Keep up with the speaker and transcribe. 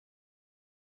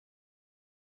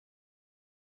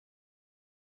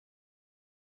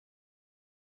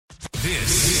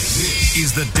This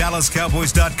is the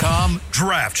DallasCowboys.com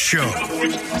Draft Show.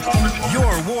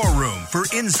 Your war room for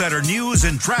insider news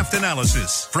and draft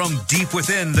analysis from deep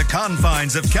within the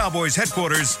confines of Cowboys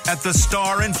headquarters at the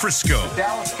Star in Frisco. The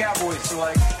Dallas Cowboys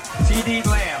select CeeDee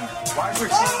Lamb, wide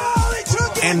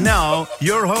receiver. And now,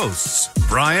 your hosts,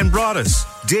 Brian Broaddus,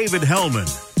 David Hellman,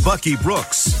 Bucky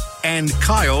Brooks, and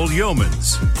Kyle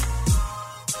Yeomans.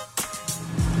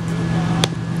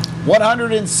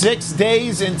 106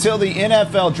 days until the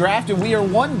NFL draft, and we are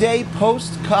one day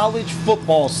post-college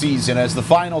football season as the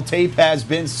final tape has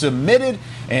been submitted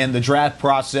and the draft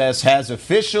process has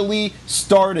officially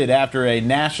started after a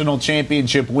national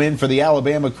championship win for the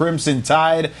Alabama Crimson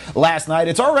Tide last night.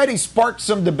 It's already sparked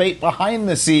some debate behind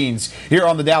the scenes here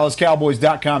on the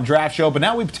DallasCowboys.com Draft Show, but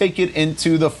now we take it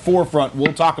into the forefront.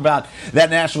 We'll talk about that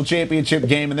national championship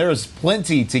game, and there is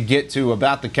plenty to get to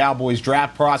about the Cowboys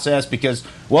draft process because,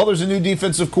 well, there's a new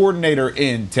defensive coordinator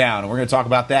in town, and we're going to talk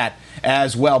about that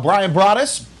as well. Brian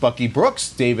Broaddus, Bucky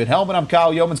Brooks, David Hellman, I'm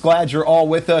Kyle Yeomans. Glad you're all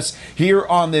with us here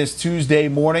on this Tuesday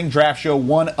morning. Draft show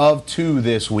 1 of 2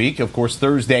 this week. Of course,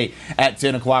 Thursday at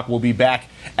 10 o'clock we'll be back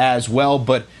as well.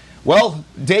 But, well,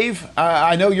 Dave,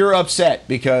 I know you're upset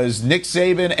because Nick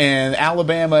Saban and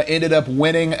Alabama ended up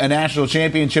winning a national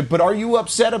championship. But are you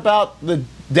upset about the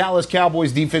Dallas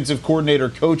Cowboys defensive coordinator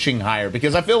coaching hire?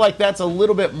 Because I feel like that's a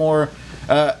little bit more...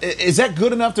 is that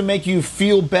good enough to make you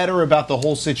feel better about the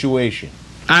whole situation?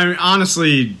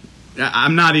 Honestly,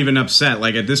 I'm not even upset.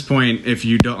 Like, at this point, if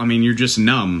you don't, I mean, you're just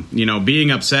numb. You know,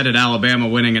 being upset at Alabama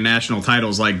winning a national title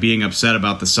is like being upset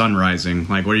about the sun rising.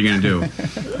 Like, what are you going to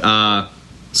do?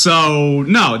 So,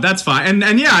 no, that's fine.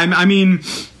 And yeah, I mean,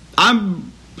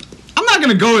 I'm not going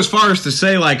to go as far as to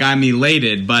say, like, I'm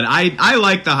elated, but I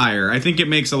like the hire. I think it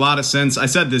makes a lot of sense. I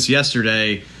said this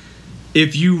yesterday.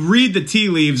 If you read the tea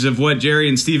leaves of what Jerry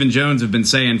and Stephen Jones have been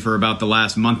saying for about the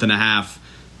last month and a half,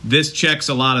 this checks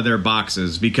a lot of their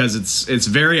boxes because it's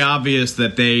very obvious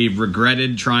that they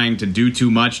regretted trying to do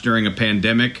too much during a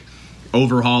pandemic,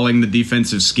 overhauling the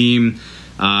defensive scheme.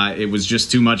 It was just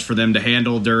too much for them to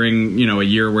handle during, you know, a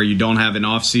year where you don't have an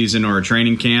off season or a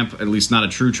training camp, at least not a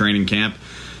true training camp.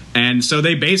 And so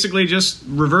they basically just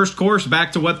reversed course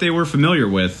back to what they were familiar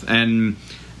with. And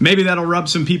maybe that'll rub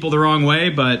some people the wrong way,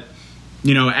 but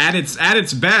you know, at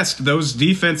its best, those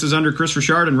defenses under Chris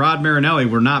Richard and Rod Marinelli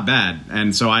were not bad.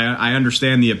 And so I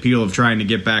understand the appeal of trying to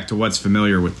get back to what's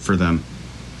familiar for them.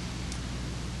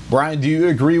 Brian, do you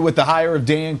agree with the hire of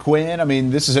Dan Quinn? I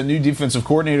mean, this is a new defensive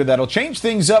coordinator that'll change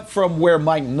things up from where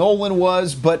Mike Nolan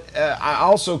was, but I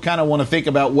also kind of want to think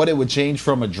about what it would change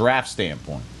from a draft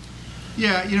standpoint.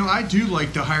 Yeah, you know, I do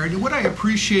like the hire. And what I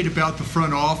appreciate about the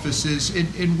front office is,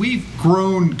 and we've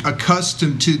grown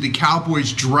accustomed to the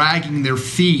Cowboys dragging their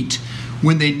feet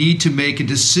when they need to make a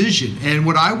decision. And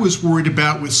what I was worried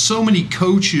about with so many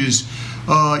coaches,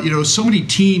 so many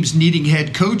teams needing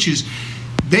head coaches,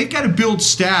 they've got to build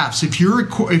staffs. If you're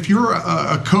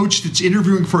a coach that's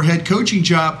interviewing for a head coaching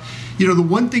job, you know,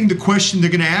 the question they're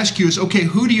going to ask you is, okay,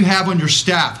 who do you have on your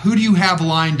staff? Who do you have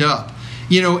lined up?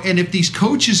 You know, and if these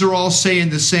coaches are all saying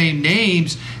the same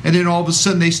names and then all of a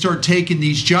sudden they start taking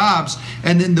these jobs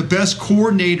and then the best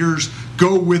coordinators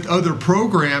go with other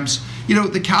programs, you know,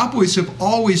 the Cowboys have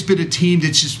always been a team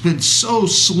that's just been so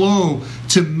slow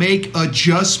to make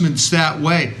adjustments that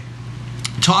way.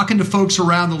 Talking to folks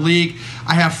around the league,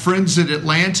 I have friends in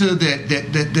Atlanta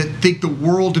that think the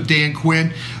world of Dan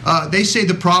Quinn. They say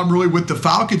the problem really with the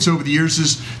Falcons over the years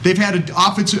is they've had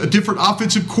a different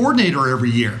offensive coordinator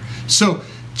every year. So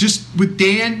just with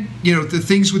Dan, you know, the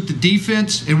things with the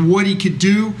defense and what he could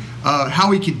do,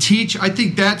 how he could teach, I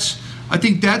think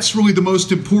that's really the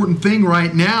most important thing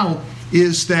right now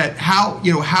is that how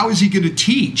is he going to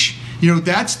teach? You know,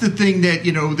 that's the thing that,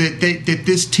 you know, that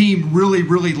this team really,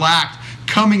 really lacked.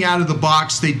 Coming out of the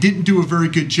box, they didn't do a very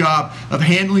good job of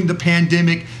handling the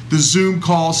pandemic, the Zoom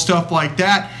calls, stuff like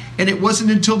that, and it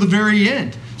wasn't until the very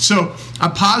end. So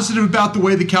I'm positive about the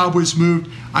way the Cowboys moved.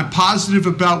 I'm positive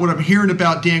about what I'm hearing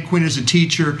about Dan Quinn as a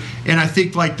teacher, and I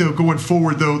think going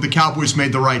forward, though, the Cowboys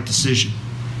made the right decision.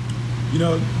 You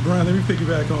know, Brian, let me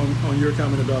piggyback on your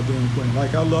comment about Dan Quinn.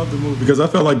 Like, I love the move because I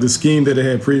felt like the scheme that they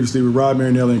had previously with Rod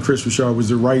Marinelli and Chris Richard was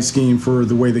the right scheme for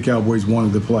the way the Cowboys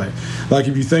wanted to play. Like,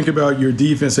 if you think about your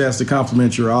defense has to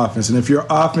complement your offense, and if your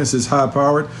offense is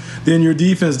high-powered, then your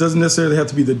defense doesn't necessarily have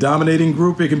to be the dominating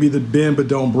group. It can be the bend but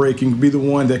don't break. It can be the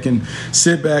one that can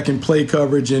sit back and play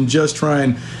coverage and just try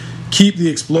and keep the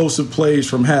explosive plays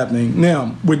from happening.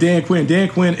 Now, with Dan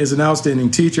Quinn is an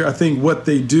outstanding teacher. I think what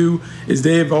they do is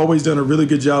they have always done a really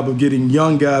good job of getting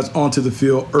young guys onto the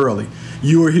field early.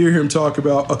 you will hear him talk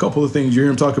about a couple of things. You hear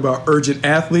him talk about urgent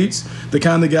athletes. The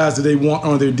kind of guys that they want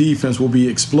on their defense will be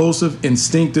explosive,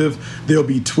 instinctive. They'll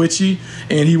be twitchy,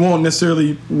 and he won't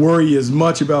necessarily worry as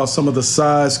much about some of the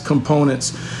size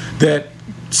components that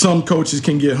some coaches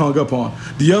can get hung up on.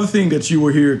 The other thing that you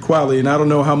will hear quietly, and I don't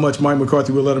know how much Mike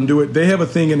McCarthy will let them do it, they have a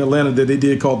thing in Atlanta that they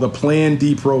did called the Plan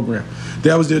D program.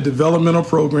 That was their developmental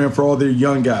program for all their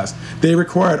young guys. They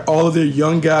required all of their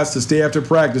young guys to stay after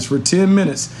practice for 10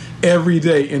 minutes every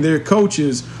day, and their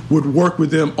coaches would work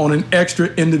with them on an extra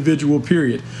individual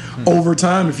period. Over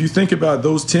time, if you think about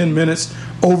those 10 minutes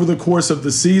over the course of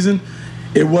the season,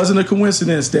 it wasn't a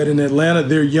coincidence that in Atlanta,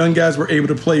 their young guys were able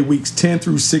to play weeks 10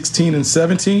 through 16 and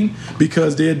 17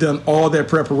 because they had done all that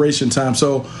preparation time.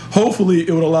 So hopefully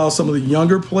it would allow some of the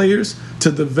younger players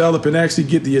to develop and actually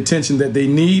get the attention that they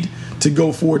need to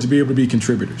go forward to be able to be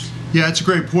contributors. Yeah, that's a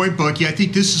great point, Bucky. I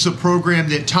think this is a program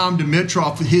that Tom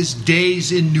Dimitroff, his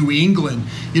days in New England,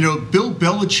 Bill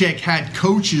Belichick had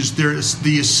coaches,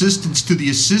 the assistants to the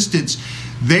assistants.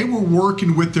 They were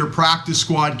working with their practice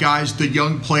squad guys, the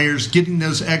young players, getting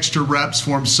those extra reps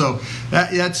for them. So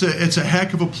it's a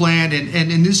heck of a plan.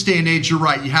 And in this day and age, you're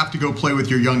right. You have to go play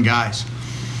with your young guys.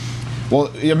 Well,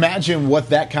 imagine what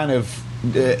that kind of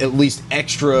at least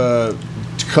extra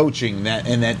coaching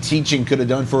that teaching could have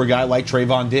done for a guy like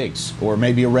Trayvon Diggs or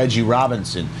maybe a Reggie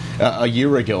Robinson a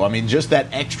year ago. I mean, just that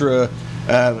extra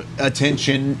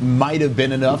attention might have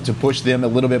been enough to push them a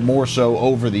little bit more so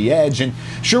over the edge. And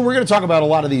sure, we're going to talk about a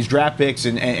lot of these draft picks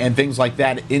and things like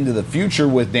that into the future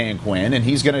with Dan Quinn, and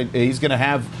he's going to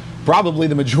have probably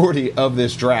the majority of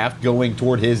this draft going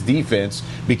toward his defense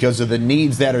because of the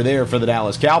needs that are there for the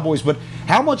Dallas Cowboys. But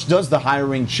how much does the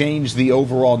hiring change the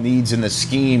overall needs in the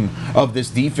scheme of this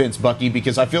defense, Bucky?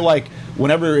 Because I feel like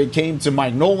whenever it came to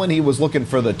Mike Nolan, he was looking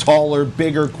for the taller,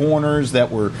 bigger corners that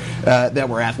were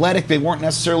athletic. They weren't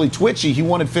necessarily twitchy. He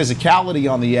wanted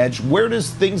physicality on the edge. Where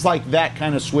does things like that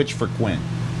kind of switch for Quinn?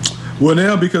 Well,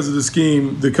 now because of the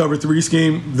scheme, the cover 3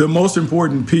 scheme, the most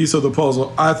important piece of the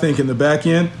puzzle, I think, in the back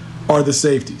end are the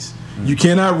safeties. You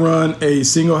cannot run a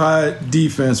single high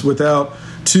defense without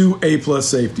 2 A+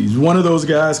 safeties. One of those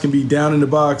guys can be down in the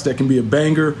box, that can be a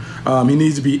banger. He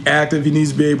needs to be active. He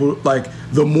needs to be able,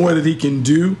 the more that he can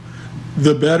do,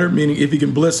 the better, meaning if he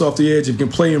can blitz off the edge, if he can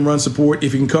play and run support,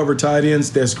 if he can cover tight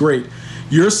ends, that's great.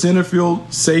 Your center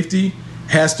field safety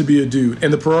has to be a dude,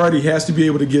 and the priority has to be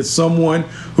able to get someone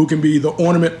who can be the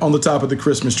ornament on the top of the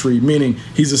Christmas tree, meaning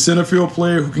he's a center field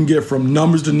player who can get from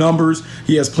numbers to numbers,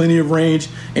 he has plenty of range,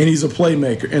 and he's a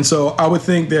playmaker. And so I would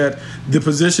think that the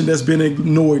position that's been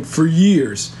ignored for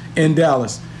years in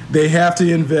Dallas, they have to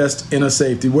invest in a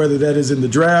safety, whether that is in the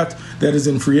draft, that is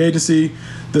in free agency.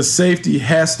 The safety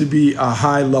has to be a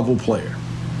high-level player.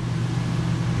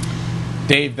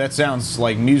 Dave, that sounds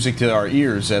like music to our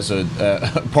ears as a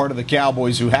part of the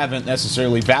Cowboys who haven't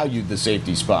necessarily valued the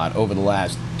safety spot over the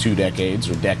last 2 decades,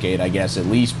 or decade, I guess, at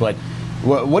least. But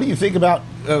what do you think about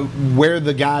where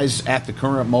the guys at the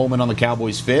current moment on the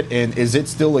Cowboys fit? And is it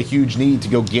still a huge need to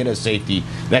go get a safety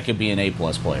that could be an A+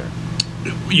 player?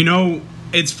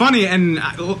 It's funny, and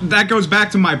that goes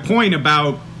back to my point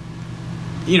about,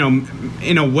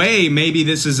 in a way, maybe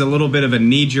this is a little bit of a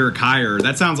knee-jerk hire.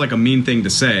 That sounds like a mean thing to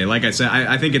say. Like I said,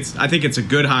 I think it's a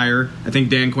good hire. I think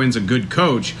Dan Quinn's a good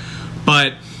coach,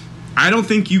 but I don't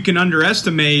think you can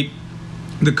underestimate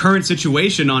the current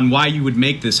situation on why you would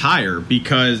make this hire,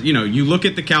 because you look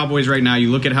at the Cowboys right now,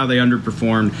 you look at how they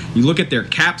underperformed, you look at their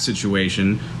cap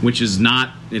situation, which is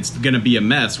it's going to be a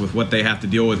mess with what they have to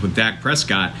deal with Dak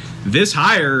Prescott. This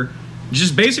hire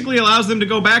just basically allows them to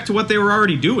go back to what they were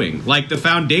already doing. Like, the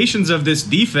foundations of this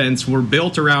defense were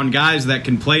built around guys that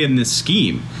can play in this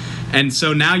scheme. And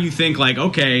so now you think,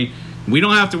 okay, we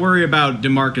don't have to worry about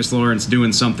DeMarcus Lawrence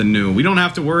doing something new. We don't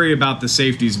have to worry about the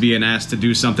safeties being asked to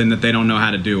do something that they don't know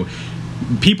how to do.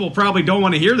 People probably don't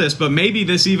want to hear this, but maybe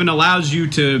this even allows you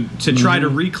to try to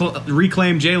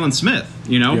reclaim Jalen Smith.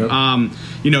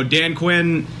 Yep. Dan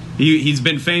Quinn, he's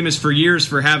been famous for years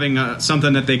for having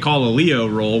something that they call a Leo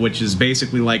role, which is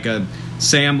basically like a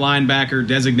Sam linebacker,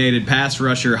 designated pass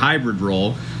rusher hybrid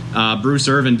role. Bruce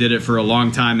Irvin did it for a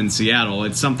long time in Seattle.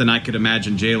 It's something I could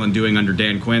imagine Jalen doing under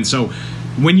Dan Quinn. So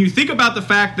when you think about the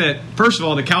fact that, first of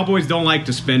all, the Cowboys don't like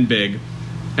to spend big,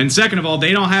 and second of all,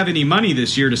 they don't have any money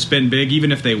this year to spend big,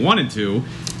 even if they wanted to,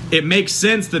 it makes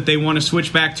sense that they want to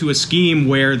switch back to a scheme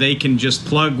where they can just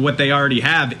plug what they already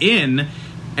have in,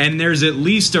 and there's at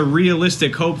least a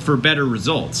realistic hope for better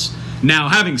results. Now,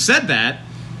 having said that,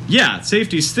 yeah,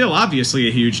 safety is still obviously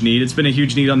a huge need. It's been a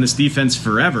huge need on this defense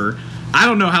forever. I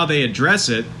don't know how they address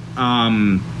it.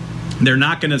 They're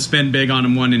not going to spend big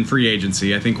on one in free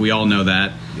agency. I think we all know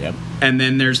that. Yep. And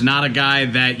then there's not a guy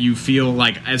that you feel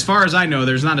like, as far as I know,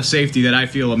 there's not a safety that I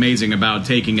feel amazing about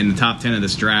taking in the top 10 of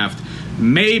this draft.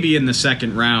 Maybe in the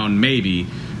second round, maybe.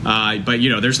 But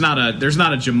there's not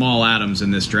a Jamal Adams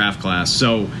in this draft class.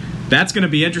 So that's going to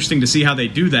be interesting to see how they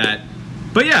do that.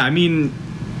 But yeah, I mean,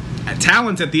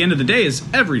 talent at the end of the day is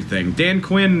everything. Dan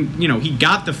Quinn, he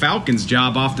got the Falcons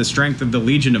job off the strength of the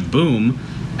Legion of Boom.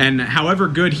 And however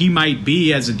good he might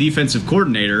be as a defensive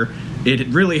coordinator, it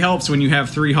really helps when you have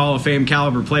 3 Hall of Fame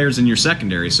caliber players in your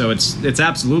secondary. So it's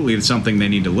absolutely something they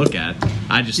need to look at.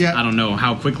 I don't know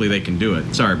how quickly they can do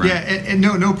it. Sorry, Brian. Yeah, and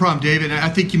no problem, David. I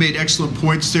think you made excellent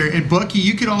points there. And Bucky,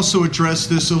 you could also address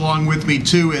this along with me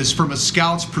too, as from a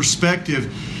scout's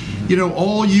perspective.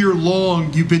 All year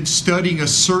long you've been studying a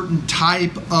certain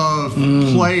type of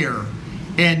player,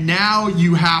 and now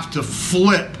you have to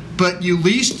flip. But at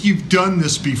least you've done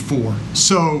this before.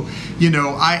 So,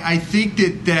 I think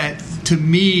that to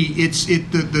me,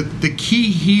 the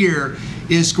key here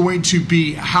is going to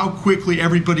be how quickly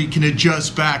everybody can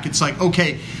adjust back. It's like,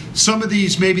 okay, some of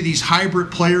these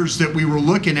hybrid players that we were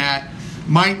looking at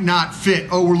might not fit.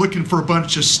 Oh, we're looking for a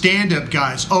bunch of stand-up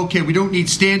guys. Okay, we don't need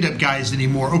stand-up guys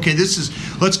anymore. Okay,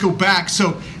 let's go back.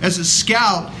 So as a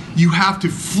scout, you have to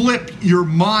flip your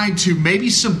mind to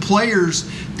maybe some players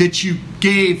that you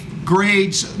gave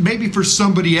grades maybe for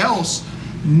somebody else.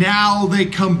 Now they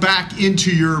come back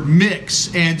into your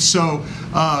mix. And so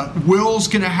Will's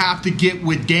going to have to get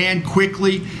with Dan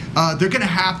quickly. They're going to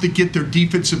have to get their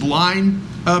defensive line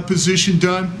position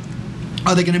done.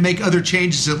 Are they going to make other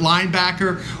changes at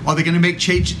linebacker? Are they going to make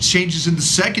changes in the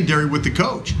secondary with the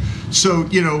coach? So,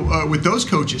 with those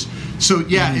coaches. So,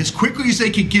 yeah, as quickly as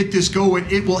they can get this going,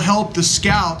 it will help the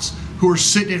scouts who are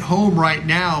sitting at home right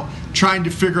now trying to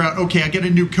figure out, okay, I got a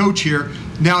new coach here.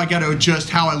 Now I got to adjust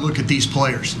how I look at these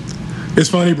players. It's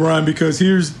funny, Brian, because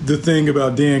here's the thing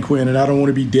about Dan Quinn, and I don't want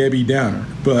to be Debbie Downer,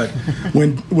 but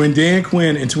when Dan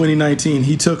Quinn in 2019,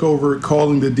 he took over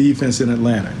calling the defense in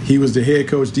Atlanta. He was the head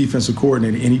coach, defensive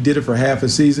coordinator, and he did it for half a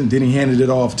season. Then he handed it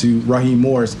off to Raheem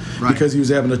Morris because he was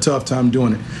having a tough time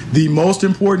doing it. The most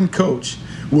important coach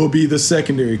will be the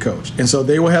secondary coach. And so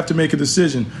they will have to make a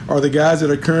decision. Are the guys that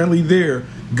are currently there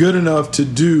good enough to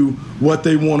do what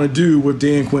they want to do with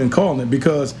Dan Quinn calling it?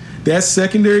 Because that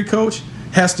secondary coach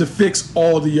has to fix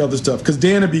all the other stuff. Because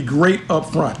Dan would be great up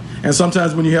front. And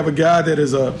sometimes when you have a guy that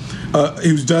is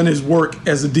who's done his work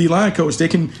as a D-line coach, they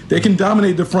can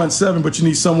dominate the front seven, but you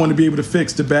need someone to be able to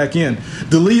fix the back end.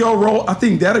 The Leo role, I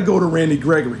think that'll go to Randy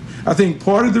Gregory. I think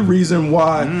part of the reason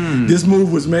why this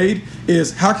move was made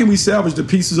is how can we salvage the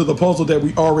pieces of the puzzle that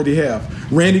we already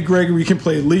have? Randy Gregory can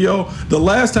play Leo. The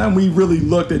last time we really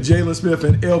looked at Jalen Smith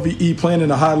and LVE playing in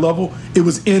a high level, it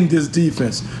was in this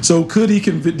defense. So did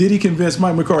he convince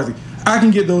Mike McCarthy? I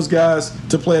can get those guys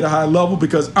to play at a high level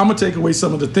because I'm going to take away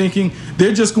some of the thinking.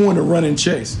 They're just going to run and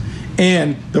chase.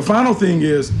 And the final thing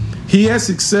is he had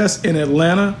success in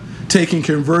Atlanta taking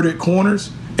converted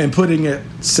corners and putting at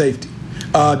safety.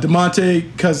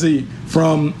 DeMonte Kazee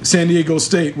from San Diego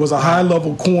State was a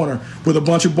high-level corner with a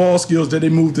bunch of ball skills that they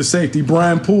moved to safety.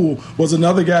 Brian Poole was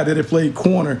another guy that had played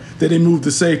corner that they moved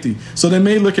to safety. So they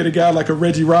may look at a guy like a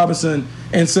Reggie Robinson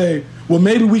and say, well,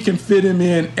 maybe we can fit him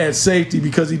in at safety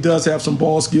because he does have some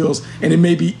ball skills, and it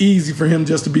may be easy for him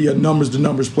just to be a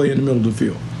numbers-to-numbers player in the middle of the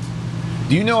field.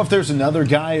 Do you know if there's another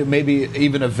guy, maybe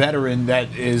even a veteran,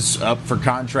 that is up for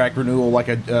contract renewal, like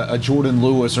a Jordan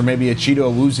Lewis or maybe a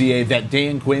Cheeto Awuzie, that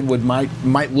Dan Quinn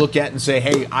might look at and say,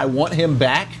 hey, I want him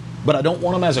back, but I don't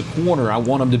want him as a corner. I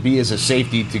want him to be as a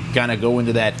safety to kind of go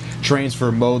into that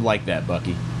transfer mode like that,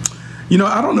 Bucky?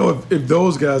 I don't know if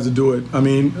those guys would do it. I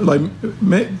mean,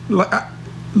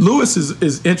 Lewis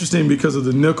is interesting because of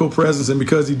the nickel presence and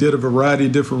because he did a variety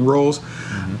of different roles.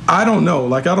 Mm-hmm. I don't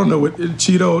know. I don't know what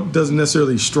Cheeto doesn't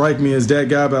necessarily strike me as that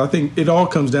guy, but I think it all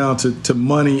comes down to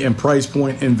money and price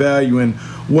point and value and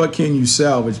what can you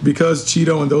salvage. Because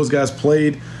Cheeto and those guys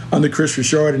played under Chris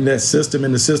Richard in that system,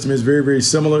 and the system is very, very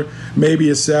similar, maybe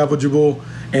it's salvageable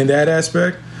in that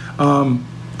aspect.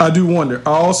 I do wonder.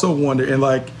 I also wonder, and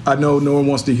I know no one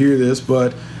wants to hear this,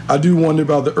 but I do wonder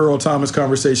about the Earl Thomas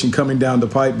conversation coming down the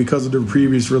pipe because of the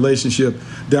previous relationship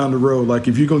down the road.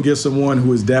 If you're going to get someone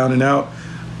who is down and out,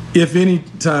 if any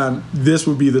time, this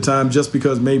would be the time, just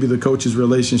because maybe the coach's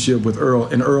relationship with Earl,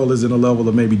 and Earl is in a level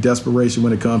of maybe desperation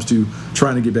when it comes to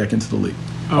trying to get back into the league.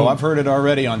 Oh, I've heard it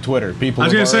already on Twitter. People. I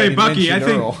was going to say, Bucky, I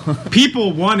think Earl.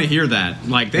 People want to hear that.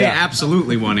 They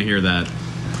absolutely want to hear that.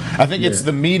 I think it's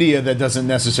the media that doesn't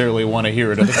necessarily want to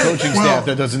hear it, or the coaching staff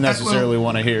that doesn't necessarily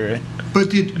want to hear it. But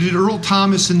did Earl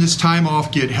Thomas in this time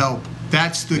off get help?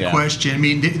 That's the Yeah. question. I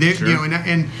mean, Sure. you know,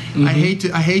 and I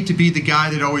hate to be the guy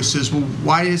that always says, "Well,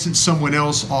 why hasn't someone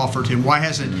else offered him? Why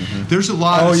hasn't?" There's a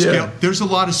lot there's a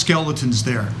lot of skeletons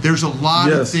there. There's a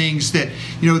lot of things that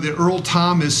that Earl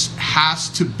Thomas has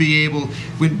to be able.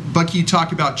 When Bucky, you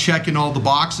talk about checking all the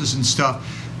boxes and stuff.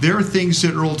 There are things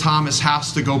that Earl Thomas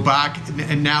has to go back,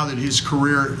 and now that his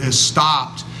career has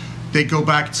stopped, they go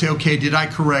back and say, okay, did I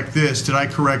correct this? Did I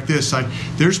correct this?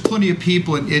 There's plenty of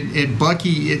people, and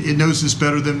Bucky it knows this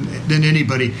better than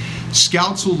anybody.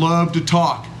 Scouts will love to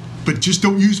talk, but just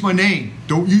don't use my name.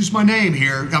 Don't use my name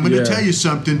here. I'm going to tell you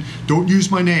something. Don't use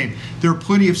my name. There are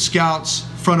plenty of scouts,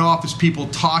 front office people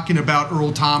talking about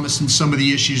Earl Thomas and some of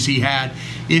the issues he had.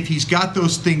 If he's got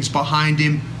those things behind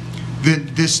him,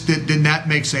 then that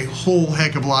makes a whole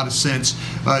heck of a lot of sense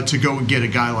to go and get a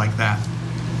guy like that.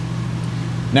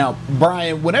 Now,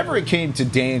 Brian, whenever it came to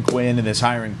Dan Quinn and his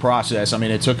hiring process, I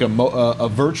mean, it took a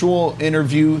virtual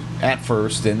interview at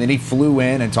first, and then he flew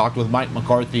in and talked with Mike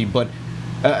McCarthy. But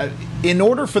in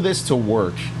order for this to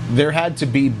work, there had to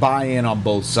be buy-in on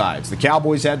both sides. The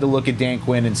Cowboys had to look at Dan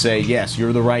Quinn and say, yes,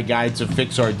 you're the right guy to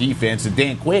fix our defense. And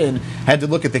Dan Quinn had to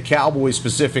look at the Cowboys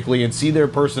specifically and see their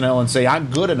personnel and say,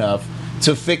 I'm good enough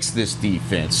to fix this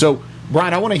defense. So,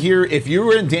 Brian, I want to hear, if you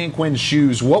were in Dan Quinn's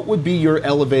shoes, what would be your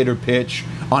elevator pitch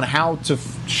on how to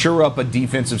shore up a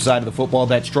defensive side of the football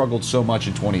that struggled so much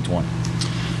in 2020?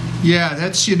 Yeah,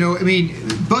 that's, I mean,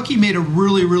 Bucky made a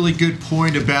really, really good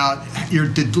point about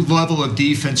the level of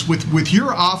defense. With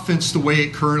your offense the way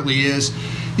it currently is,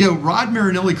 Rod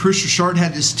Marinelli, Chris Richard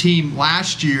had this team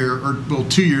last year, or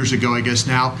 2 years ago, I guess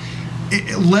now,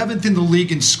 11th in the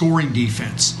league in scoring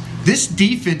defense. This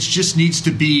defense just needs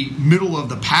to be middle of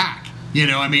the pack.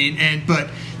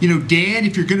 But Dan,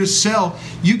 if you're going to sell,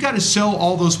 you got to sell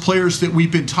all those players that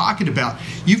we've been talking about.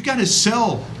 You've got to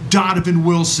sell Donovan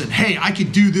Wilson. Hey, I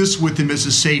could do this with him as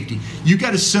a safety. You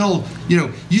got to sell,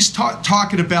 you start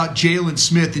talking about Jalen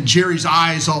Smith and Jerry's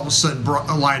eyes all of a sudden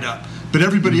light up. But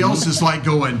everybody else is like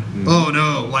going, oh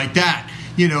no, like that.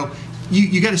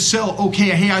 You got to sell,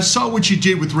 okay, hey, I saw what you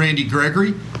did with Randy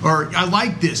Gregory, or I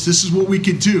like this. This is what we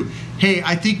could do. Hey,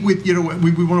 I think with,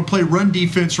 we want to play run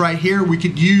defense right here. We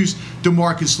could use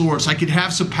DeMarcus Lawrence. I could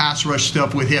have some pass rush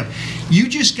stuff with him. You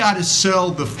just got to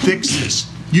sell the fixes.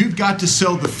 You've got to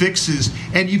sell the fixes,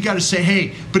 and you've got to say,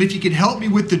 hey, but if you can help me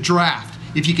with the draft,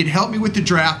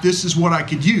 this is what I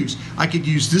could use. I could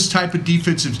use this type of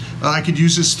defensive. I could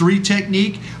use this 3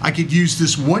 technique. I could use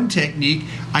this 1 technique.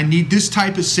 I need this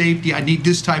type of safety. I need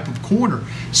this type of corner.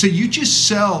 So you just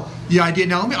sell the idea.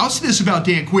 Now, I'll say this about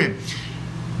Dan Quinn.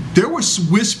 There was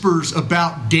whispers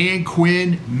about Dan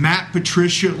Quinn, Matt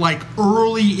Patricia, like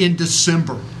early in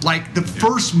December, like the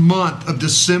first month of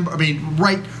December. I mean,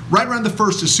 right around the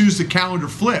first, as soon as the calendar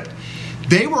flipped.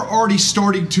 They were already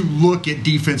starting to look at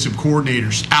defensive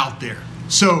coordinators out there.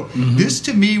 So this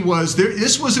to me was,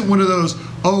 this wasn't one of those,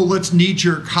 let's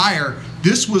knee-jerk hire.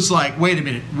 This was like, wait a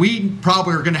minute, we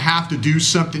probably are going to have to do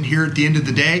something here at the end of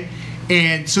the day.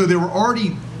 And so they were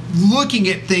already looking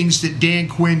at things that Dan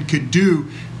Quinn could do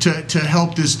to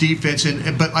help this defense.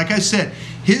 But like I said,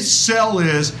 his sell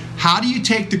is, how do you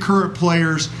take the current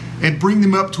players and bring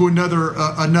them up to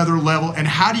another level, and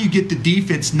how do you get the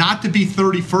defense not to be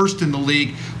 31st in the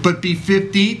league, but be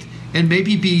 15th and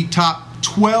maybe be top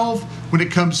 12 when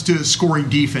it comes to scoring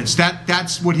defense?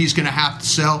 That's what he's going to have to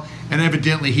sell, and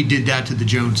evidently he did that to the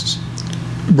Joneses.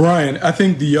 Brian, I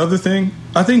think the other thing,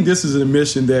 this is an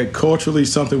admission that culturally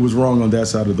something was wrong on that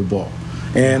side of the ball.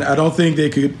 And I don't think they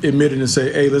could admit it and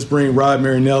say, hey, let's bring Rod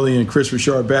Marinelli and Chris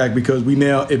Richard back, because we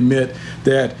now admit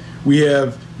that we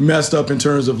have messed up in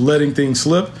terms of letting things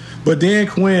slip. But Dan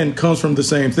Quinn comes from the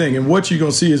same thing. And what you're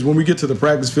going to see is when we get to the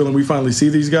practice field and we finally see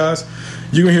these guys,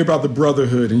 you're going to hear about the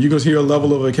brotherhood, and you're going to hear a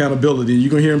level of accountability.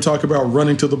 You're going to hear them talk about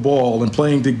running to the ball and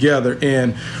playing together.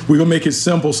 And we're going to make it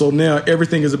simple. So now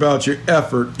everything is about your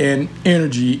effort and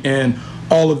energy and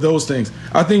all of those things.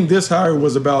 I think this hire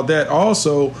was about that.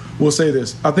 Also, we'll say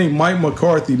this. I think Mike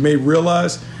McCarthy may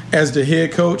realize, as the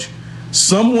head coach,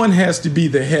 someone has to be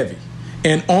the heavy.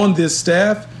 And on this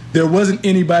staff, there wasn't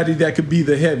anybody that could be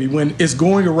the heavy. When it's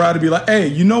going around to be like, hey,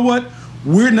 you know what?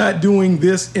 We're not doing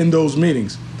this in those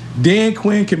meetings. Dan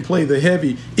Quinn can play the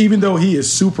heavy, even though he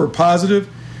is super positive.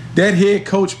 That head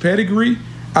coach pedigree,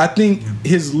 I think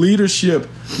his leadership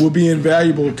will be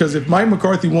invaluable, because if Mike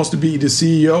McCarthy wants to be the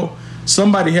CEO,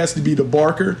 somebody has to be the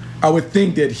barker. I would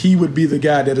think that he would be the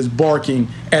guy that is barking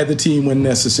at the team when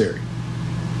necessary.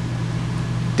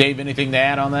 Dave, anything to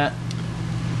add on that?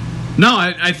 No,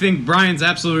 I think Brian's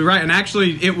absolutely right. And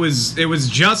actually, it was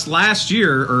just last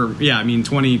year,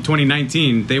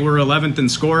 2019, they were 11th in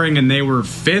scoring, and they were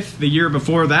 5th the year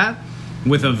before that.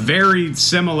 with a very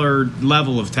similar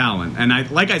level of talent.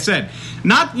 And like I said,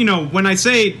 not, when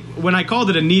I called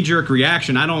it a knee-jerk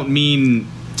reaction, I don't mean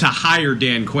to hire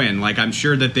Dan Quinn. Like, I'm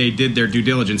sure that they did their due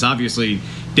diligence. Obviously,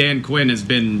 Dan Quinn has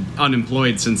been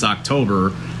unemployed since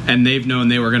October, and they've known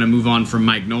they were going to move on from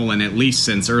Mike Nolan at least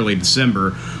since early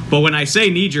December. But when I say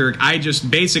knee-jerk, I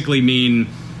just basically mean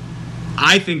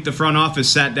I think the front office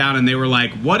sat down and they were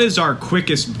like, what is our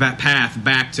quickest path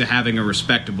back to having a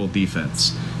respectable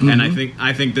defense? Mm-hmm. And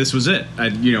I think this was it.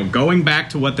 Going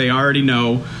back to what they already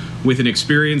know with an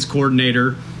experienced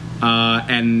coordinator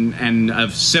and a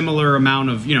similar amount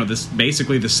of, this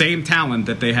basically the same talent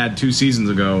that they had 2 seasons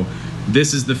ago,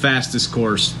 this is the fastest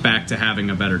course back to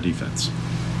having a better defense.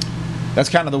 That's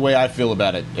kind of the way I feel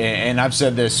about it. And I've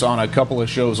said this on a couple of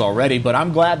shows already, but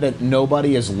I'm glad that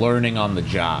nobody is learning on the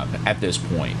job at this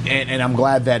point. And I'm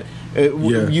glad that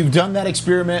you've done that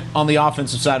experiment on the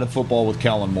offensive side of football with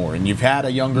Kellen Moore, and you've had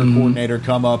a younger coordinator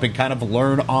come up and kind of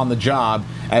learn on the job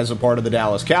as a part of the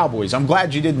Dallas Cowboys. I'm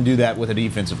glad you didn't do that with a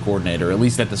defensive coordinator, at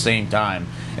least at the same time,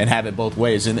 and have it both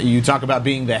ways. And you talk about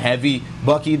being the heavy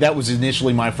Bucky. That was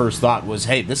initially my first thought was,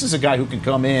 hey, this is a guy who can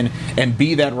come in and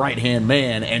be that right-hand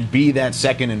man and be that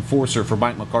second enforcer for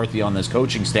Mike McCarthy on this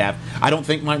coaching staff. I don't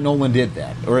think Mike Nolan did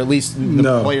that, or at least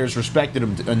the players respected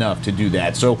him enough to do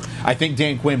that. So I think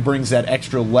Dan Quinn brings that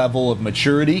extra level of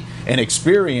maturity and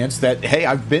experience that, hey,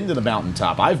 I've been to the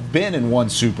mountaintop. I've been in won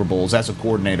Super Bowls as a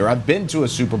coordinator. I've been to a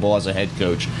Super Bowl as a head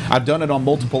coach. I've done it on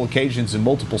multiple occasions in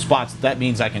multiple spots. That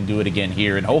means I can do it again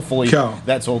here, and hopefully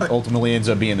that's ultimately ends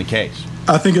up being the case.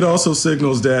 I think it also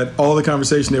signals that all the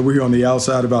conversation that we hear on the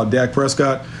outside about Dak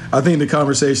Prescott, I think the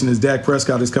conversation is Dak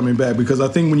Prescott is coming back, because I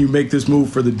think when you make this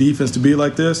move for the defense to be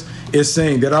like this, it's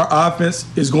saying that our offense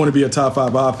is going to be a top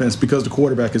 5 offense because the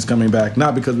quarterback is coming back,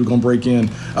 not because we're going to break in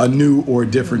a new or a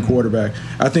different quarterback.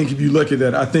 I think if you look at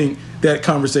that, I think that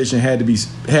conversation had to be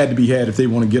had if they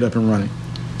want to get up and running.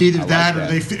 Either that or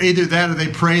they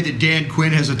pray that Dan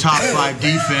Quinn has a top 5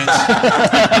 defense.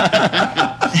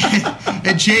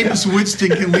 And Jameis Winston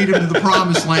can lead him to the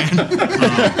promised land.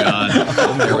 Oh, God.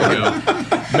 There we go.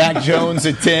 Mac Jones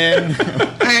at 10.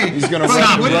 Hey, he's going to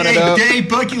run it up. Hey,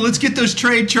 Bucky, let's get those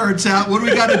trade charts out. What do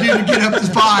we got to do to get up to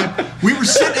 5? We were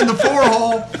sitting in the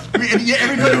 4-hole, and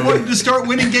everybody wanted to start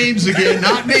winning games again.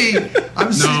 Not me.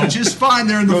 I'm sitting just fine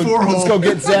there in the 4-hole. Let's go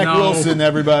get Zach Wilson,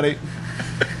 everybody.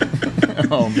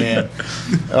 Oh, man.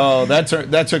 Oh,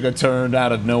 that took a turn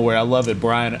out of nowhere. I love it,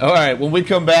 Brian. All right, when we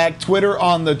come back, Twitter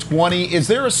on the 20. Is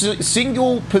there a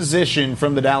single position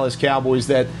from the Dallas Cowboys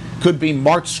that could be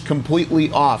marched completely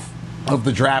off of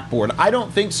the draft board? I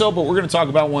don't think so, but we're going to talk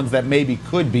about ones that maybe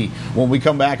could be when we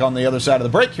come back on the other side of the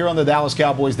break here on the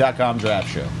DallasCowboys.com Draft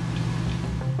Show.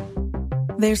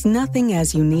 There's nothing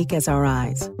as unique as our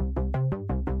eyes,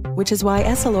 which is why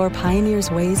Essilor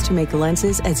pioneers ways to make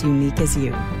lenses as unique as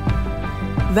you.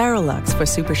 Verilux for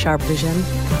super sharp vision,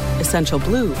 Essential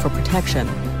Blue for protection,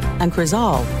 and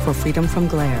Crizal for freedom from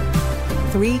glare.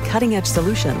 3 cutting-edge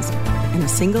solutions in a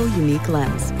single unique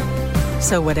lens.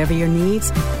 So whatever your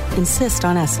needs, insist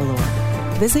on Essilor.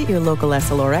 Visit your local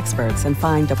Essilor experts and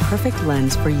find the perfect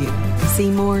lens for you. See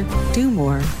more, do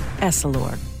more,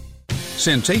 Essilor.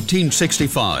 Since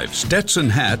 1865, Stetson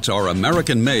hats are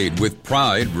American-made with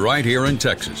pride right here in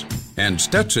Texas. And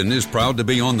Stetson is proud to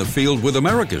be on the field with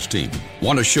America's team.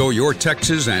 Want to show your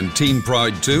Texas and team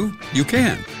pride too? You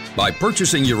can. By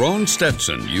purchasing your own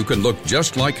Stetson, you can look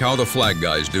just like how the flag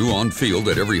guys do on field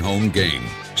at every home game.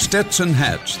 Stetson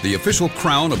hats, the official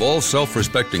crown of all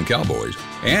self-respecting Cowboys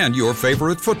and your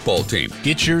favorite football team.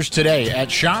 Get yours today at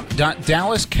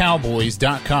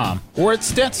shop.dallascowboys.com or at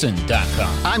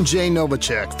stetson.com. I'm Jay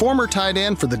Novacek, former tight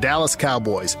end for the Dallas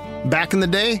Cowboys. Back in the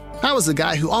day, I was the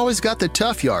guy who always got the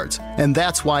tough yards, and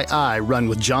that's why I run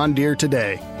with John Deere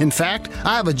today. In fact,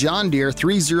 I have a John Deere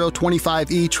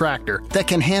 3025E tractor that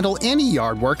can handle any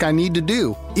yard work I need to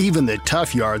do, even the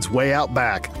tough yards way out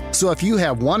back. So if you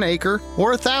have 1 acre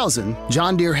or 1,000,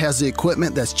 John Deere has the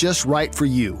equipment that's just right for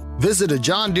you. Visit a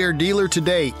John Deere dealer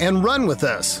today and run with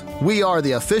us. We are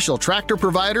the official tractor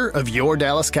provider of your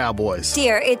Dallas Cowboys.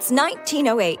 Dear, it's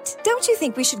 1908. Don't you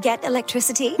think we should get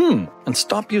electricity? And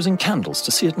stop using candles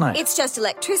to see at night. It's just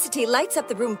electricity lights up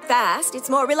the room fast. It's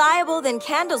more reliable than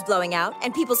candles blowing out,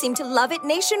 and people seem to love it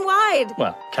nationwide.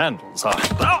 Well, candles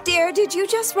are... Dear, did you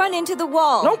just run into the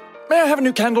wall? Nope. May I have a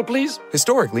new candle, please?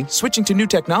 Historically, switching to new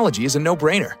technology is a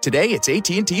no-brainer. Today, it's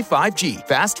AT&T 5G.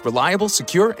 Fast, reliable,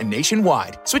 secure, and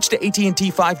nationwide. Switch to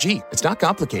AT&T 5G. It's not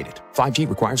complicated. 5G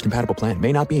requires compatible plan.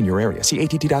 May not be in your area. See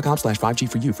att.com/5G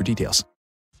for you for details.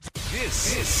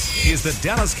 This is the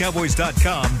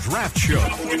DallasCowboys.com Draft Show.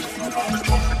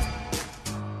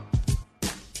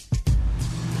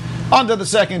 On to the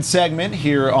second segment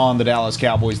here on the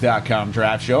DallasCowboys.com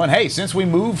Draft Show. And hey, since we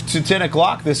moved to 10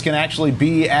 o'clock, this can actually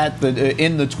be at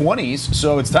in the 20s.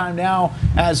 So it's time now,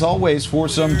 as always, for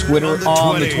some Twitter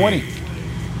on the 20.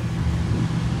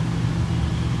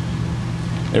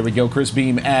 There we go, Chris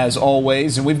Beam, as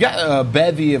always. And we've got a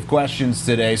bevy of questions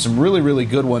today, some really, really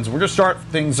good ones. We're going to start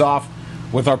things off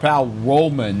with our pal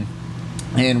Roman.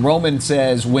 And Roman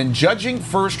says, when judging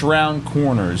first-round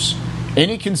corners,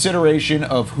 any consideration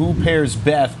of who pairs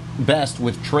best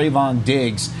with Trayvon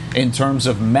Diggs in terms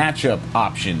of matchup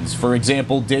options? For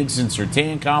example, Diggs and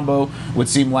Surtain combo would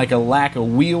seem like a lack of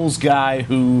wheels guy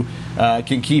who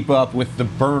can keep up with the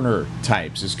burner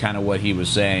types, is kind of what he was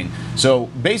saying. So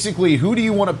basically, who do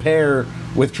you want to pair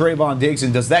with Trayvon Diggs,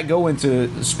 and does that go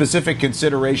into specific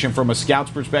consideration from a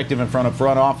scout's perspective and from a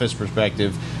front office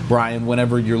perspective, Brian,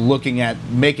 whenever you're looking at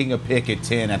making a pick at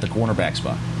 10 at the cornerback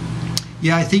spot?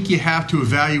 Yeah, I think you have to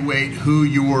evaluate who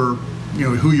your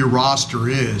roster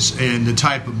is and the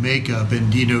type of makeup,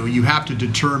 and you have to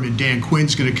determine. Dan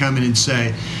Quinn's going to come in and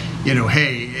say,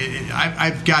 hey,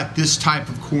 I've got this type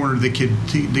of corner that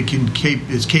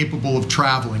is capable of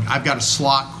traveling. I've got a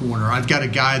slot corner. I've got a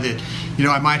guy that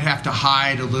I might have to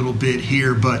hide a little bit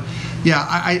here, but yeah,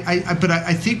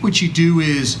 I think what you do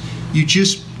is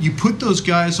you put those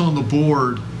guys on the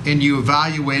board and you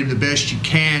evaluate them the best you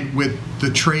can with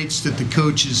the traits that the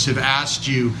coaches have asked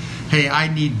you, hey,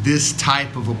 I need this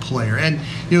type of a player. And,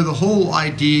 the whole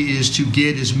idea is to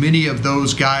get as many of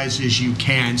those guys as you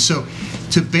can. So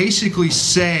to basically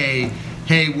say,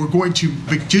 hey, we're going to,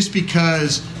 just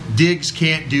because Diggs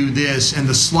can't do this and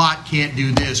the slot can't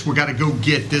do this, we're got to go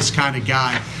get this kind of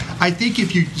guy. I think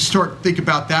if you think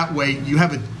about that way, you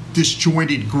have a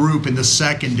disjointed group in the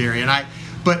secondary.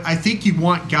 But I think you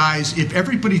want guys, if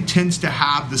everybody tends to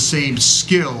have the same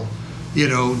skill,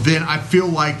 then I feel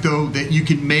like, though, that you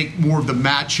can make more of the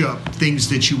matchup things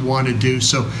that you want to do.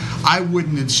 So I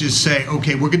wouldn't just say,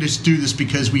 okay, we're going to do this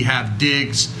because we have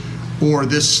Diggs or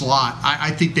this slot.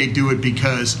 I think they do it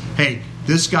because, hey,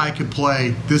 this guy could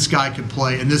play, this guy could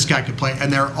play, and this guy could play,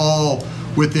 and they're all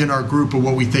within our group of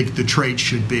what we think the traits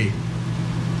should be.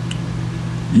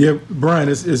 Yeah, Brian,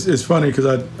 it's funny because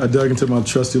I dug into my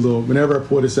trusty little. Whenever I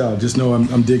pour this out, just know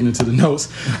I'm digging into the notes.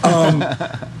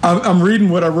 I'm reading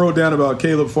what I wrote down about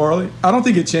Caleb Farley. I don't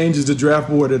think it changes the draft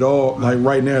board at all. Like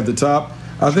right now at the top,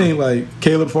 I think like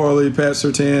Caleb Farley, Pat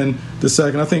Surtain, the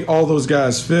second. I think all those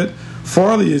guys fit.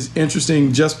 Farley is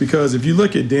interesting just because if you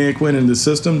look at Dan Quinn in the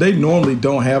system, they normally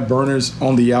don't have burners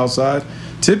on the outside.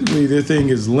 Typically, their thing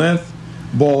is length,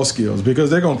 ball skills, because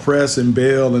they're going to press and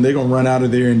bail and they're going to run out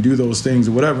of there and do those things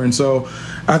or whatever. And so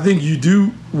I think you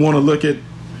do want to look at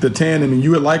the tandem, and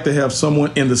you would like to have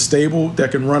someone in the stable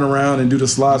that can run around and do the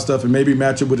slot stuff and maybe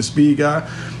match up with a speed guy.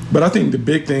 But I think the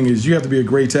big thing is you have to be a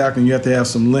great tackler and you have to have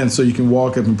some length so you can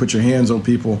walk up and put your hands on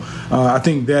people. I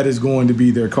think that is going to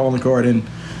be their calling card. And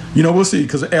we'll see,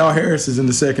 because Al Harris is in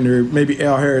the secondary. Maybe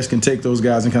Al Harris can take those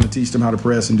guys and kind of teach them how to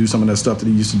press and do some of that stuff that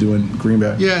he used to do in Green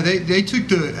Bay. Yeah,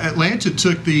 Atlanta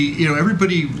took the,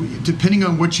 everybody, depending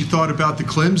on what you thought about the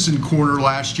Clemson corner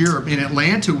last year,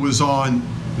 Atlanta was on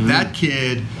that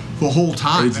kid the whole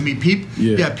time. They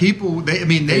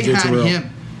had him.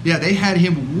 Yeah, they had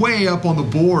him way up on the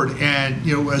board, and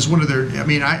as one of their.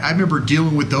 I remember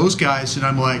dealing with those guys, and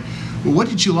I'm like, well, what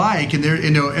did you like? And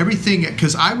they're, everything,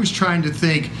 because I was trying to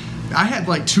think. I had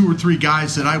like 2 or 3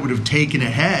 guys that I would have taken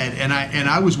ahead, and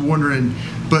I was wondering.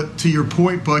 But to your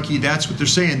point, Bucky, that's what they're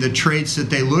saying. The traits that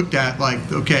they looked at,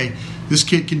 like, okay, this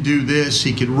kid can do this.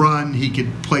 He could run. He could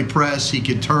play press. He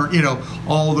could turn.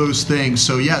 All those things.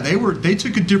 So yeah, they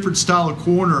took a different style of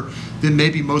corner than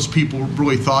maybe most people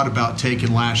really thought about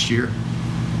taking last year.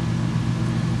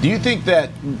 Do you think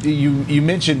that you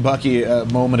mentioned, Bucky, a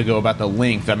moment ago about the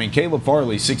length? Caleb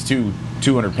Farley, 6'2",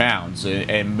 200 pounds,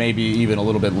 and maybe even a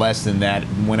little bit less than that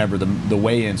whenever the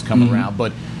weigh-ins come around.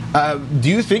 But do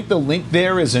you think the length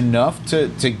there is enough to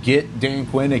get Dan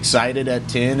Quinn excited at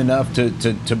 10, enough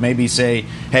to maybe say,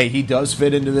 hey, he does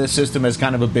fit into this system as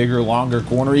kind of a bigger, longer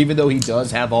corner, even though he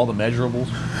does have all the measurables?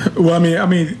 Well,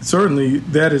 certainly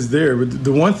that is there. But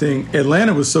the one thing,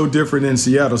 Atlanta was so different than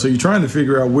Seattle, so you're trying to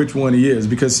figure out which one he is,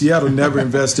 because Seattle never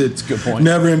invested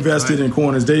in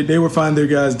corners. They would find their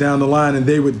guys down the line, and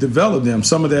they would develop them.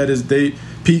 Some of that is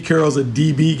Pete Carroll's a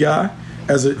DB guy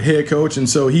as a head coach, and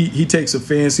so he takes a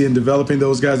fancy in developing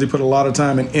those guys. They put a lot of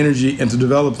time and energy into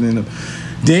developing them.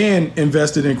 Dan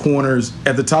invested in corners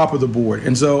at the top of the board,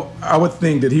 and so I would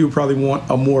think that he would probably want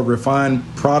a more refined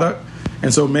product.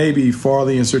 And so maybe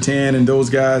Farley and Surtain and those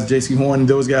guys, J.C. Horn and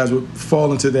those guys would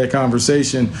fall into that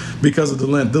conversation because of the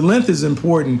length. The length is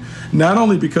important not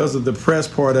only because of the press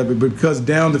part of it, but because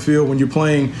down the field when you're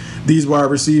playing these wide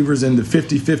receivers and the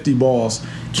 50-50 balls,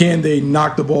 can they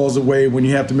knock the balls away when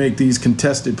you have to make these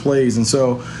contested plays? And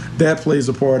so that plays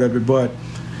a part of it. But,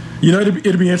 it'll be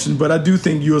interesting. But I do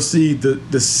think you'll see the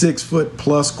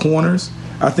 6-foot-plus corners.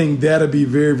 I think that'll be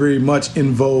very, very much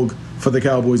in vogue for the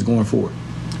Cowboys going forward.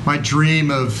 My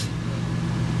dream of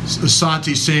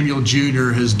Asante Samuel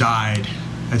Jr. has died.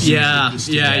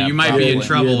 You might be in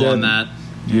trouble on that.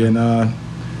 You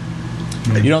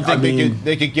don't think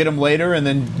they could get him later and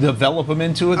then develop him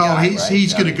into a guy?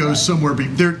 He's going to go somewhere.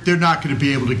 They're not going to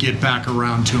be able to get back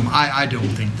around to him. I don't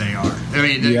think they are. I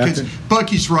mean, because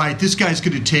Bucky's right. This guy's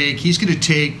going to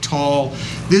take tall.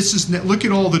 Look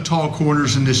at all the tall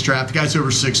corners in this draft. The guy's over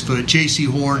 6 foot. J.C.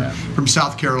 Horn from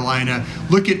South Carolina.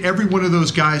 Look at every one of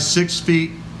those guys, 6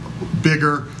 feet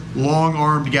bigger,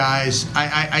 long-armed guys.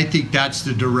 I think that's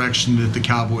the direction that the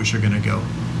Cowboys are going to go.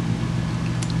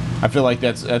 I feel like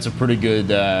that's a pretty good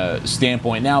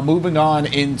standpoint. Now, moving on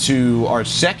into our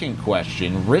second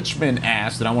question, Richmond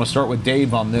asked, and I want to start with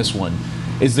Dave on this one,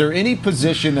 is there any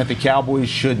position that the Cowboys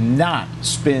should not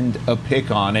spend a pick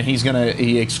on? And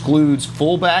he excludes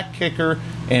fullback, kicker,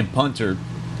 and punter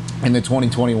in the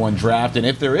 2021 draft. And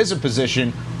if there is a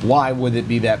position, why would it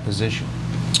be that position?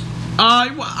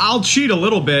 I'll cheat a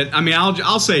little bit. I mean,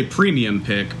 I'll say premium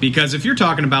pick, because if you're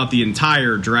talking about the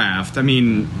entire draft, I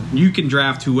mean, you can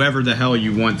draft whoever the hell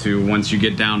you want to once you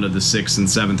get down to the 6th and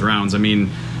 7th rounds. I mean,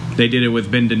 they did it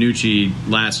with Ben DiNucci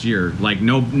last year. Like,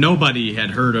 nobody had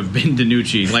heard of Ben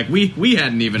DiNucci. Like, we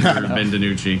hadn't even heard of Ben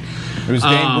DiNucci. It was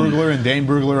Dane Brugler and Dane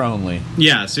Brugler only.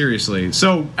 Yeah, seriously.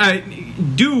 So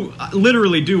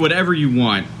literally do whatever you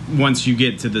want once you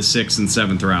get to the 6th and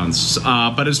 7th rounds.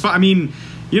 But as far, I mean,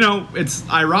 it's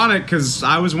ironic because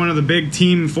I was one of the big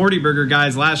Team 40 Burger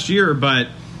guys last year, but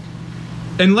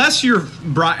unless you're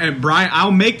Brian,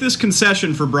 I'll make this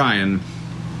concession for Brian.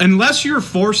 Unless you're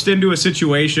forced into a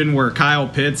situation where Kyle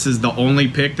Pitts is the only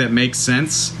pick that makes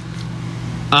sense,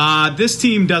 this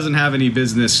team doesn't have any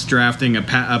business drafting a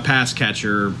pass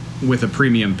catcher with a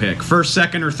premium pick. 1st,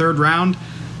 2nd, or 3rd round,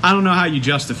 I don't know how you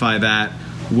justify that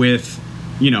with,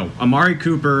 Amari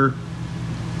Cooper.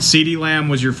 CeeDee Lamb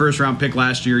was your 1st-round pick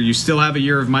last year. You still have a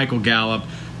year of Michael Gallup.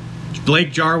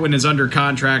 Blake Jarwin is under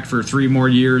contract for 3 more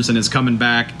years and is coming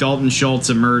back. Dalton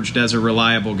Schultz emerged as a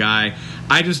reliable guy.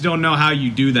 I just don't know how you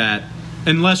do that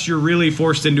unless you're really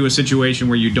forced into a situation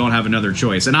where you don't have another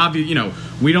choice. And obviously,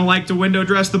 we don't like to window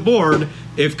dress the board.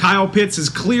 If Kyle Pitts is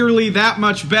clearly that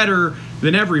much better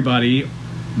than everybody,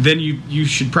 then you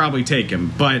should probably take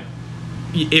him. But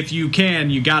if you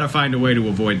can, you got to find a way to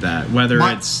avoid that, whether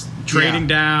it's trading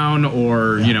down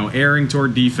or erring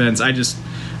toward defense. I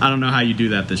don't know how you do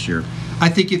that this year. I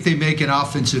think if they make an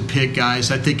offensive pick, guys,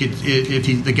 I think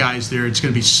if the guy's there, it's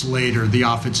going to be Slater, the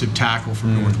offensive tackle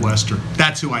from Northwestern.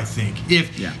 That's who I think.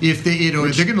 If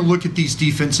they're going to look at these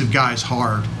defensive guys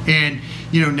hard, and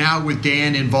now with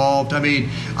Dan involved, I mean,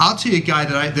 I'll tell you a guy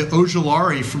the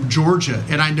Ojulari from Georgia,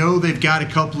 and I know they've got a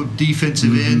couple of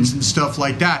defensive ends and stuff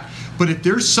like that. But if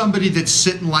there's somebody that's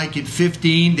sitting like at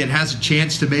 15 that has a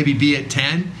chance to maybe be at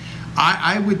 10,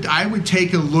 I would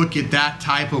take a look at that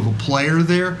type of a player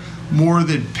there more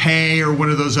than Pay or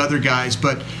one of those other guys.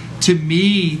 But to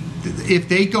me, if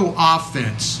they go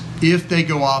offense,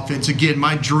 again,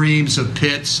 my dreams of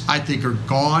Pitts I think are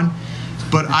gone.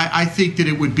 But I think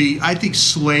that I think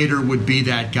Slater would be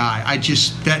that guy.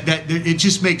 It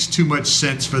just makes too much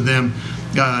sense for them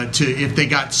if they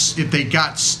got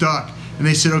stuck. And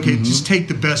they said, okay, just take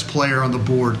the best player on the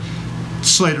board.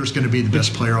 Slater's going to be the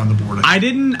best player on the board. I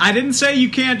didn't say you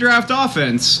can't draft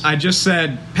offense. I just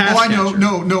said pass catcher.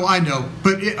 No, I know.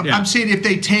 But I'm saying if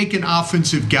they take an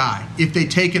offensive guy,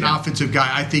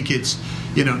 I think it's,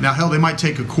 now, hell, they might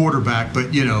take a quarterback, but,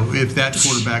 if that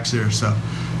quarterback's there. So,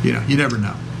 you never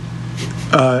know.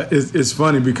 It's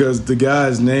funny because the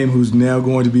guy's name who's now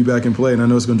going to be back in play, and I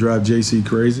know it's going to drive JC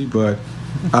crazy, but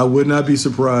I would not be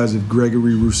surprised if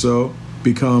Gregory Rousseau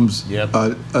becomes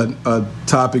a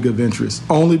topic of interest,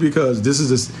 only because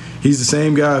he's the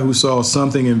same guy who saw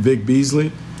something in Vic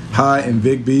Beasley, and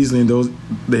Vic Beasley, and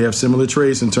they have similar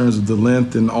traits in terms of the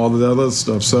length and all of that other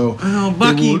stuff. So,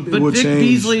 Bucky, but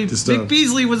Vic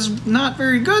Beasley was not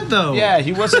very good though. Yeah,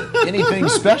 he wasn't anything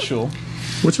special.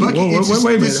 Wait a minute. Hold on.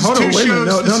 Wait a minute.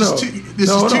 No. This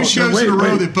is 2 shows in a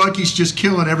row that Bucky's just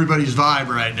killing everybody's vibe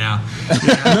right now.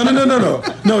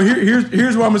 No.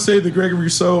 Here's why I'm going to say the Gregory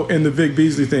Rousseau and the Vic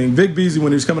Beasley thing. Vic Beasley,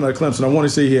 when he was coming out of Clemson, I want to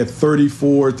say he had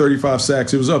 35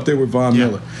 sacks. It was up there with Von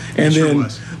Miller. And then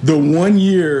the 1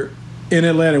 year in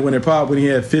Atlanta when he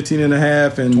had 15 and a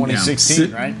half and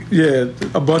 2016, right? Yeah,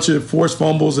 a bunch of forced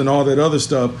fumbles and all that other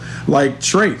stuff, like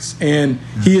traits. And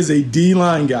he is a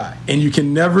D-line guy, and you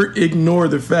can never ignore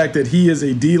the fact that he is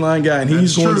a D-line guy, and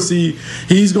he's going to see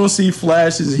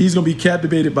flashes. He's going to be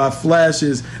captivated by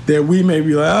flashes that we may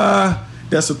be like,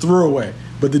 that's a throwaway.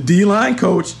 But the D-line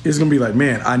coach is going to be like,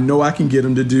 man, I know I can get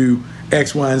him to do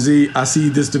X, Y, and Z. I see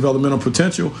this developmental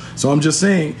potential. So I'm just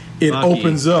saying it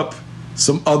opens up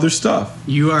some other stuff.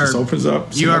 You're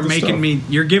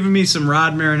giving me some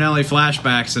Rod Marinelli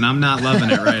flashbacks, and I'm not loving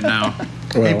it right now.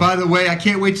 Well, hey, by the way, I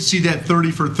can't wait to see that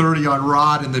 30 for 30 on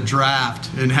Rod in the draft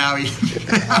and how he's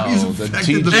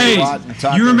affected the Hey,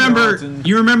 you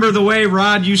remember the way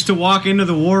Rod used to walk into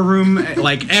the war room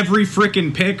like every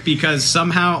freaking pick, because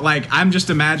somehow, like, I'm just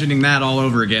imagining that all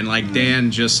over again, like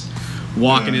Dan just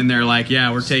walking in there like,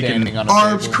 yeah, we're taking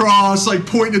arms crossed, like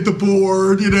pointing at the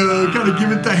board, kind of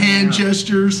giving the hand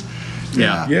gestures.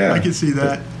 Yeah, I can see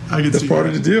that. That's part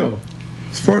of the deal.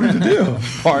 It's part of the deal.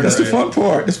 That's the fun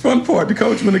part. It's fun part.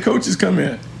 When the coaches come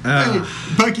in. Hey,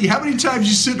 Bucky, how many times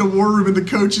you sit in a war room and the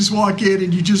coaches walk in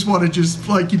and you just want to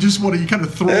kind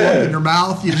of throw up in your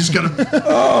mouth? You just got to.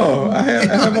 I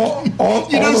have all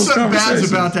those something bad's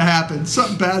about to happen.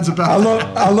 Something bad's about to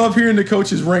happen. I love hearing the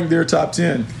coaches rank their top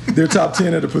 10. Their top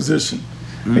 10 at a position.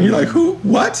 And you're like, who?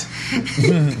 What?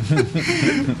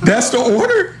 That's the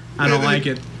order? I don't like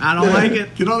it.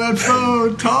 Get on that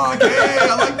phone, talk. Hey,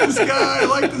 I like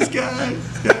this guy.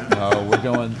 Yeah. Oh,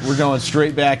 we're going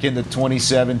straight back into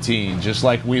 2017, just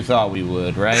like we thought we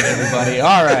would, right, everybody?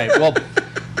 All right. Well,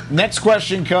 next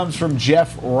question comes from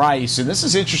Jeff Rice, and this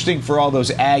is interesting for all those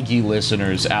Aggie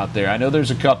listeners out there. I know there's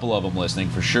a couple of them listening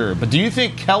for sure, but do you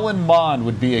think Kellen Mond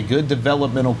would be a good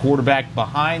developmental quarterback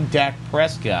behind Dak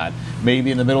Prescott,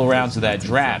 maybe in the middle rounds of that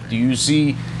draft? Do you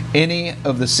see any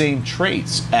of the same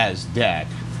traits as Dak?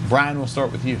 Brian, we'll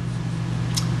start with you.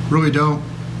 Really don't.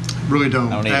 I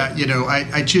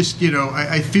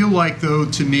feel like, though,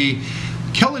 to me,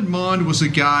 Kellen Mond was a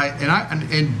guy,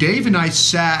 and Dave and I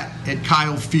sat at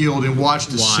Kyle Field and watched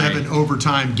a 7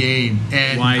 overtime game.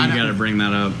 And why you got to bring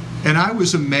that up? And I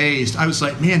was amazed. I was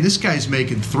like, man, this guy's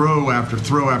making throw after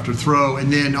throw after throw.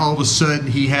 And then all of a sudden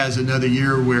he has another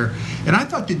year where – and I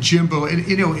thought that Jimbo –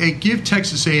 and give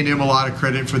Texas A&M a lot of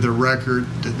credit for their record,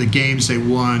 the games they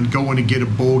won, going to get a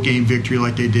bowl game victory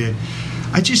like they did.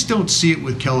 I just don't see it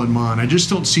with Kellen Mond. I just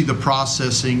don't see the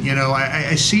processing.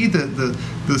 I see the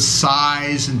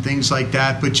size and things like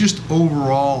that, but just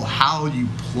overall how you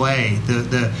play,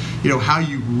 how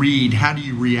you read, how do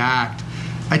you react.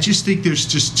 I just think there's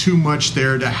just too much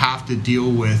there to have to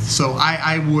deal with. So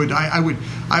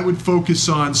I would focus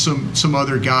on some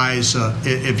other guys.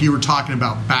 If you were talking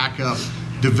about backup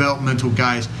developmental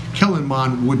guys, Kellen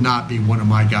Mond would not be one of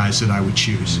my guys that I would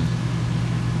choose.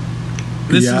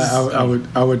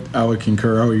 I would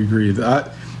concur. I would agree.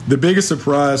 The biggest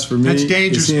surprise for me. That's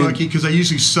dangerous, Bucky, because I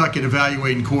usually suck at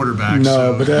evaluating quarterbacks.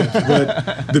 No, but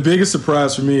the biggest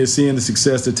surprise for me is seeing the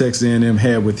success that Texas A&M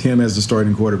had with him as the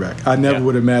starting quarterback. I never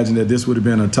would imagine that this would have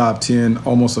been a top 10,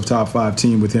 almost a top 5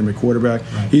 team with him at quarterback.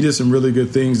 Right. He did some really good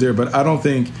things there, but I don't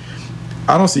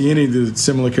see any of the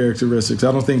similar characteristics.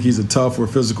 I don't think he's a tough or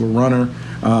physical runner.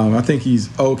 I think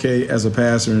he's okay as a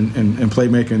passer and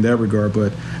playmaker in that regard,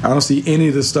 but I don't see any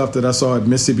of the stuff that I saw at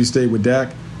Mississippi State with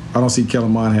Dak. I don't see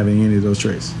Kellen Mond having any of those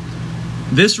traits.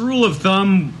 This rule of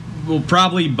thumb will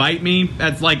probably bite me.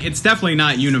 It's definitely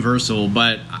not universal,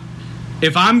 but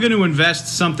if I'm going to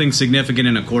invest something significant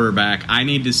in a quarterback, I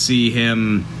need to see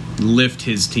him lift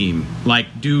his team.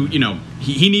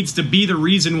 He needs to be the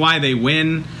reason why they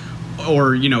win,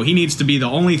 or he needs to be the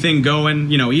only thing going.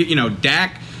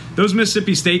 Dak. Those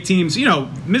Mississippi State teams,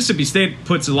 Mississippi State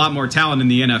puts a lot more talent in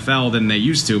the NFL than they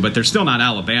used to, but they're still not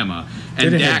Alabama.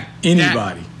 And they didn't have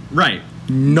anybody. Right.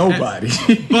 Nobody.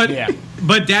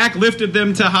 But Dak lifted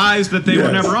them to highs that they were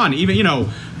never on. Even,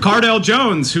 Cardell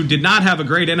Jones, who did not have a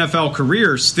great NFL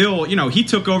career, still, he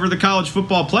took over the college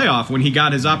football playoff when he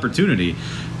got his opportunity.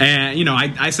 And,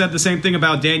 I said the same thing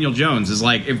about Daniel Jones. Is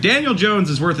like, if Daniel Jones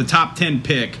is worth a top 10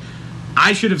 pick,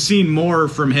 I should have seen more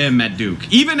from him at Duke.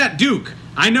 Even at Duke.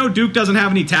 I know Duke doesn't have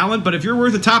any talent, but if you're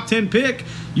worth a top 10 pick,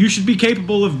 you should be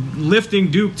capable of lifting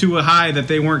Duke to a high that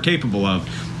they weren't capable of.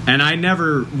 And I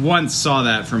never once saw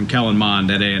that from Kellen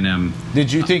Mond at A&M.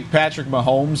 Did you think Patrick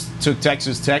Mahomes took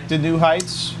Texas Tech to new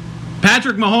heights?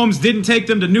 Patrick Mahomes didn't take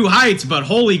them to new heights, but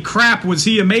holy crap, was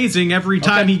he amazing every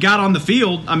time he got on the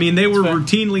field. I mean, they were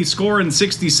routinely scoring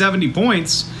 60, 70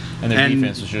 points. And their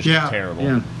defense was just terrible.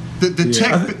 Yeah.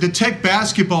 The Tech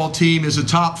basketball team is a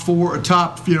top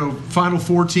Final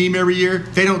Four team every year.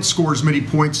 They don't score as many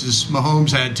points as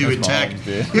Mahomes had to at Tech.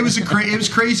 It was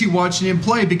crazy watching him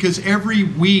play because every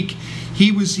week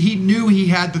he knew he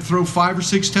had to throw 5 or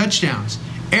 6 touchdowns.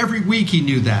 Every week he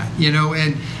knew that,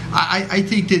 and I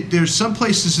think that there's some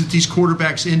places that these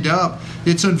quarterbacks end up,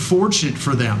 it's unfortunate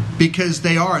for them because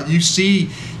they are. You see,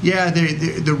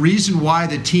 the reason why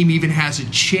the team even has a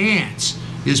chance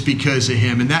is because of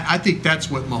him, and I think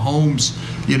that's what Mahomes,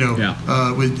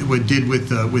 did with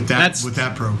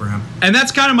that program. And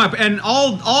that's kind of and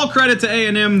all credit to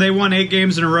A&M. They won 8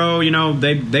 games in a row.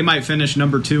 They might finish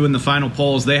number 2 in the final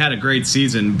polls. They had a great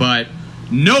season, but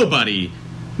nobody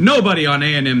on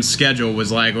A&M's schedule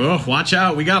was like, oh, watch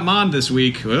out, we got Mond this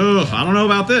week. Oh, I don't know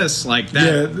about this. Like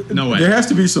that, yeah, no way. There has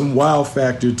to be some wow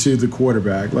factor to the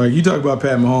quarterback. Like you talk about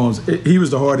Pat Mahomes, he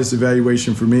was the hardest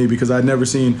evaluation for me because I'd never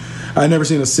seen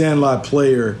a Sandlot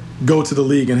player go to the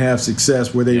league and have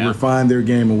success where they refine their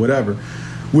game or whatever.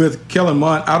 With Kellen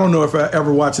Mond, I don't know if I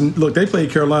ever watched. Look, they played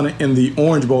Carolina in the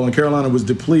Orange Bowl, and Carolina was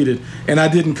depleted, and I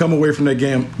didn't come away from that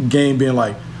game being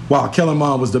like, wow, Kellen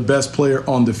Mond was the best player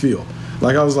on the field.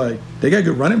 Like, I was like, they got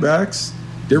good running backs.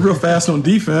 They're real fast on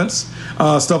defense,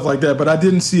 stuff like that. But I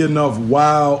didn't see enough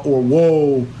wow or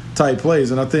whoa type plays.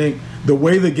 And I think the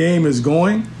way the game is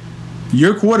going,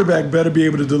 your quarterback better be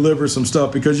able to deliver some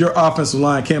stuff because your offensive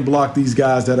line can't block these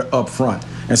guys that are up front.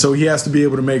 And so he has to be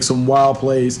able to make some wild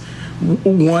plays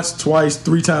once, twice,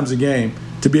 3 times a game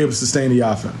to be able to sustain the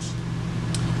offense.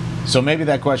 So maybe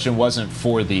that question wasn't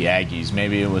for the Aggies.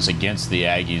 Maybe it was against the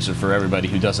Aggies, or for everybody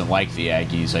who doesn't like the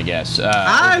Aggies, I guess.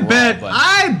 I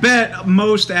bet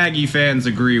most Aggie fans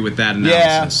agree with that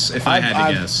analysis, if I had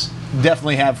to guess.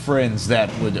 Definitely have friends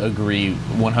that would agree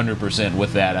 100%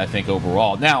 with that, I think,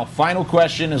 overall. Now, final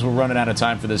question as we're running out of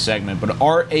time for this segment, but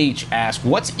RH asked,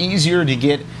 what's easier to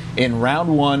get in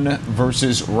round 1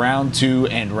 versus round 2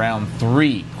 and round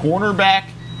 3? Cornerback,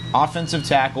 offensive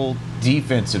tackle,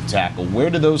 defensive tackle. Where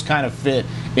do those kind of fit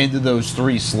into those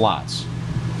 3 slots?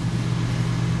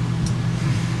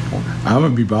 I'm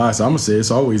going to be biased. I'm going to say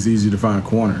it's always easy to find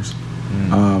corners.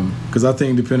 Because I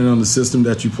think depending on the system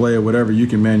that you play or whatever, you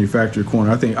can manufacture a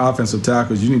corner. I think offensive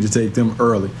tackles, you need to take them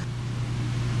early.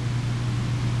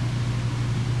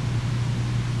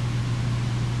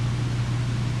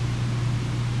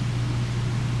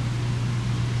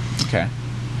 Okay.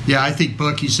 Yeah, I think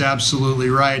Bucky's absolutely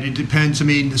right. It depends. I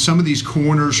mean, some of these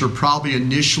corners are probably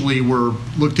initially were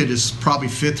looked at as probably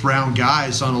 5th-round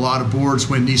guys on a lot of boards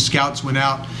when these scouts went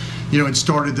out, and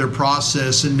started their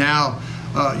process. And now,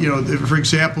 for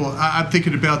example, I'm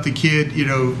thinking about the kid,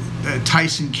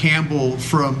 Tyson Campbell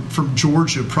from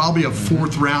Georgia, probably a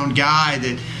 4th-round guy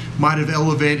that might have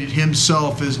elevated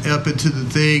himself as up into the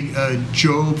thing.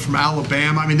 Job from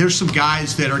Alabama. I mean, there's some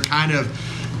guys that are kind of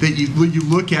that you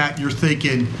look at and you're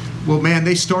thinking, well, man,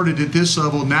 they started at this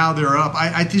level, now they're up.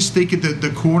 I just think that the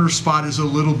corner spot is a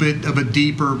little bit of a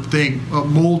deeper thing.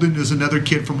 Molden is another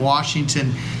kid from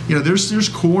Washington. There's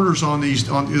corners on these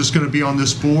is going to be on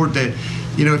this board that,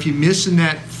 if you miss in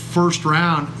that first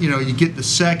round, you get the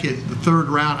second, the third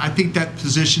round. I think that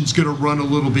position's going to run a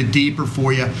little bit deeper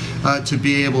for you to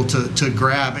be able to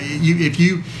grab.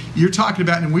 You're talking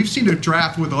about, and we've seen a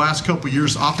draft with the last couple of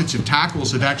years, offensive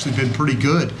tackles have actually been pretty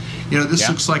good. This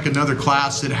looks like another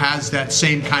class that has that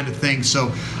same kind of thing.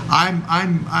 So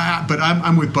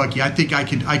I'm with Bucky. I think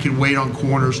I could wait on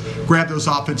corners, grab those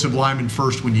offensive linemen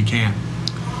first when you can.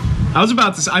 I was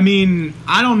about to say, I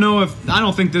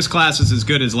don't think this class is as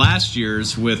good as last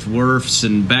year's with Wirfs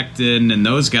and Becton and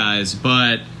those guys,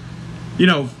 but,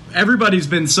 everybody's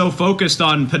been so focused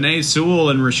on Penei Sewell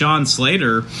and Rashawn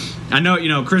Slater. I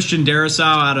know, Christian Darrisaw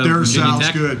out of Virginia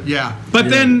Tech. Good, yeah. But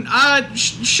then,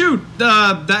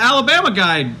 the Alabama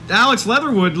guy, Alex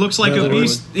Leatherwood, looks like a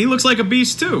beast. He looks like a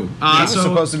beast, too. He was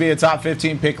supposed to be a top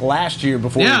 15 pick last year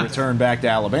before he returned back to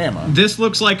Alabama. This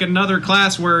looks like another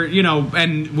class where,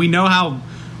 and we know how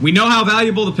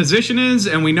valuable the position is,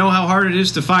 and we know how hard it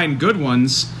is to find good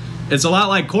ones. It's a lot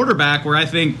like quarterback, where I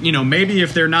think, maybe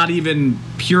if they're not even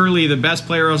purely the best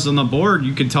players on the board,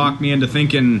 you could talk me into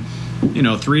thinking,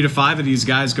 3 to 5 of these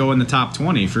guys go in the top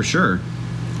 20 for sure.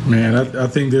 Man, I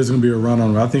think there's going to be a run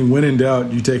on it. I think when in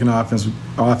doubt, you take an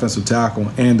offensive tackle.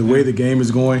 And the way the game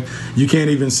is going, you can't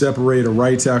even separate a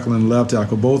right tackle and a left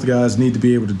tackle. Both guys need to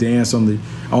be able to dance on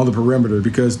the perimeter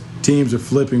because teams are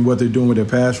flipping what they're doing with their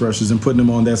pass rushes and putting them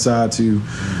on that side to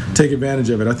take advantage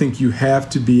of it. I think you have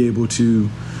to be able to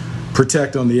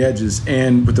protect on the edges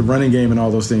and with the running game and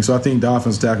all those things. So I think the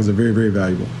offensive tackles are very, very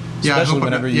valuable. Especially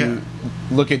whenever you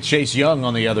look at Chase Young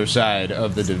on the other side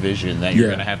of the division that you're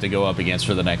going to have to go up against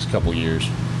for the next couple years.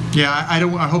 Yeah, I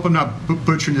hope I'm not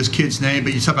butchering this kid's name,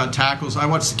 but you talk about tackles. I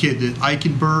watched the kid,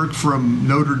 Eichenberg from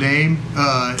Notre Dame,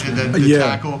 and the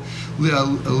tackle,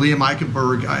 Liam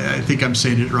Eichenberg. I think I'm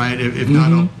saying it right. If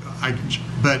not,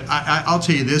 I'll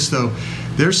tell you this though.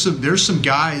 There's some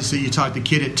guys that you talk. The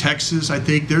kid at Texas, I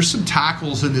think there's some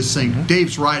tackles in this thing.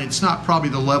 Dave's right. It's not probably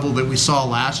the level that we saw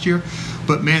last year,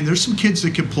 but man, there's some kids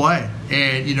that can play,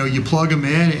 and you plug them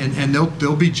in, and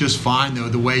they'll be just fine though.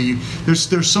 The way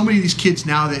there's so many of these kids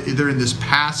now that they're in this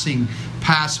pass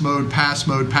mode,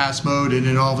 and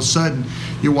then all of a sudden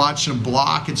you're watching them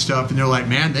block and stuff, and they're like,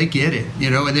 man, they get it,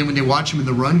 And then when they watch them in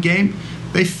the run game,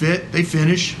 they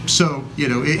finish. So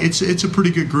it's a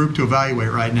pretty good group to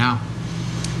evaluate right now.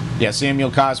 Yeah, Samuel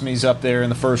Cosme's up there in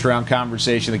the first round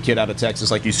conversation, the kid out of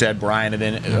Texas, like you said, Brian. And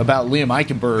then about Liam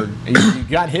Eichenberg, you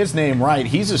got his name right.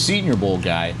 He's a Senior Bowl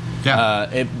guy.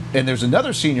 Yeah. And there's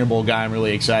another Senior Bowl guy I'm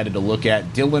really excited to look at,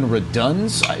 Dylan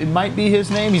Redunz, it might be his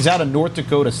name. He's out of North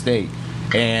Dakota State.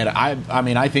 And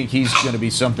I think he's going to be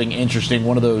something interesting,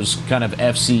 one of those kind of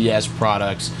FCS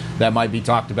products that might be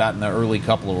talked about in the early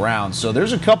couple of rounds. So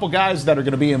there's a couple guys that are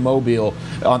going to be in Mobile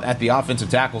at the offensive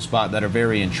tackle spot that are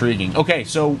very intriguing. Okay,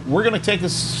 so we're going to take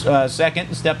this second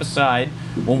and step aside.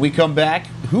 When we come back,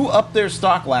 who upped their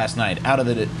stock last night out of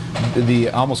the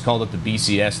almost called it the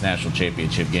BCS National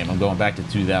Championship game. I'm going back to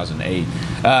 2008.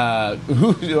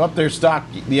 Who upped their stock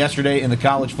yesterday in the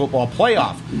College Football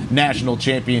Playoff National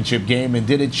Championship game, and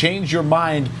did it change your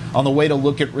mind on the way to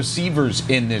look at receivers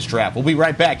in this draft? We'll be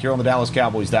right back here on the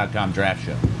DallasCowboys.com Draft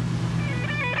Show.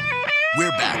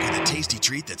 We're back with a tasty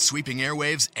treat that's sweeping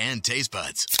airwaves and taste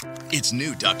buds. It's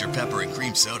new Dr. Pepper and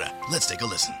Cream Soda. Let's take a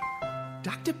listen.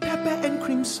 Dr. Pepper and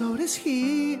Cream Soda's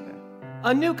here.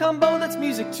 A new combo that's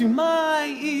music to my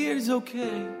ears,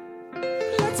 okay.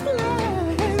 Let's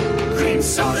play. Cream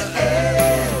Soda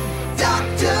and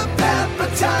Dr.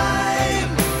 Pepper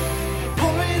time.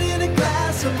 Pour it in a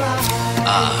glass of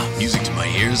ice. Music to my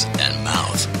ears and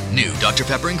mouth. New Dr.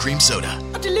 Pepper and Cream Soda.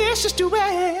 A delicious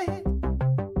duet.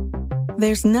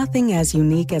 There's nothing as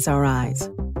unique as our eyes,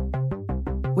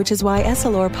 which is why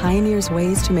Essilor pioneers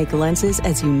ways to make lenses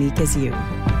as unique as you.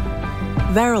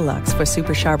 Verilux for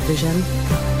super sharp vision,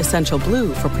 Essential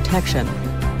Blue for protection,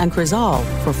 and Crizal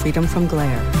for freedom from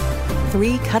glare.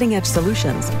 3 cutting-edge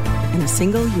solutions in a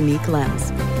single unique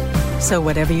lens. So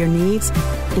whatever your needs,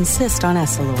 insist on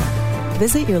Essilor.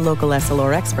 Visit your local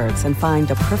Essilor experts and find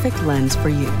the perfect lens for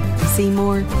you. See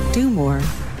more, do more,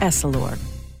 Essilor.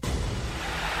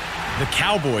 The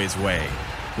Cowboys way,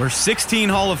 where 16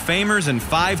 Hall of Famers and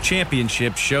 5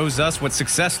 championships shows us what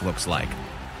success looks like.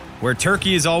 Where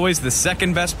turkey is always the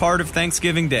second best part of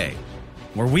Thanksgiving Day.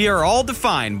 Where we are all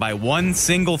defined by one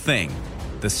single thing,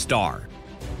 the star.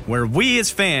 Where we as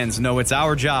fans know it's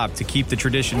our job to keep the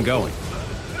tradition going.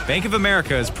 Bank of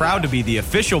America is proud to be the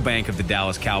official bank of the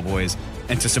Dallas Cowboys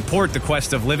and to support the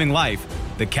quest of living life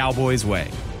the Cowboys way.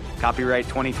 Copyright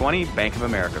 2020, Bank of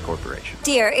America Corporation.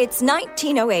 Dear, it's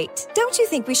 1908. Don't you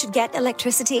think we should get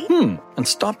electricity? And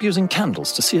stop using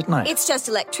candles to see at night. It's just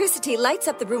electricity lights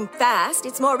up the room fast.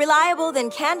 It's more reliable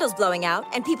than candles blowing out,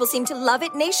 and people seem to love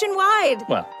it nationwide.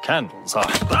 Well, candles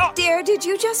are... Dear, did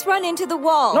you just run into the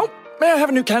wall? Nope. May I have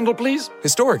a new candle, please?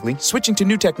 Historically, switching to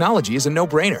new technology is a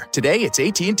no-brainer. Today, it's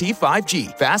AT&T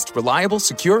 5G. Fast, reliable,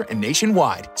 secure, and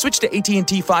nationwide. Switch to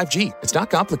AT&T 5G. It's not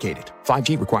complicated.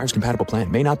 5G requires compatible plan.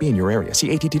 May not be in your area.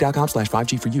 See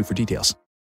att.com/5G for you for details.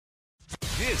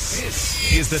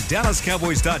 This is the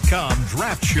DallasCowboys.com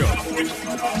Draft Show.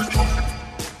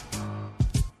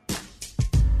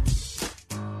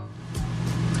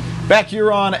 Back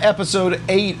here on episode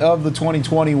 8 of the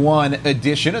 2021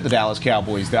 edition of the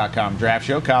DallasCowboys.com Draft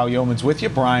Show. Kyle Yeoman's with you,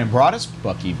 Brian Broaddus,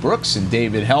 Bucky Brooks, and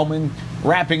David Hellman,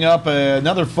 wrapping up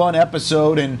another fun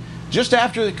episode. And just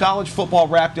after the college football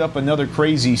wrapped up another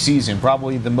crazy season,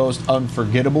 probably the most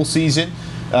unforgettable season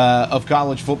of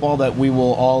college football that we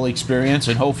will all experience.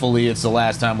 And hopefully it's the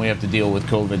last time we have to deal with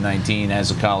COVID-19 as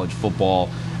a college football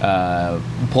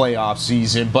playoff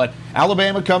season. But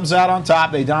Alabama comes out on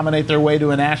top. They dominate their way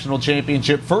to a national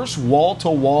championship. First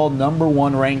wall-to-wall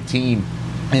 #1 ranked team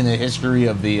in the history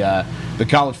of the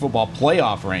college football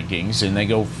playoff rankings. And they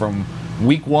go from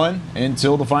week 1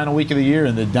 until the final week of the year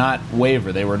and did not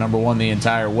waver. They were #1 the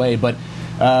entire way. But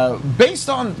based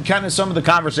on kind of some of the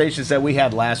conversations that we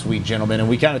had last week, gentlemen, and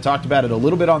we kind of talked about it a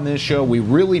little bit on this show. We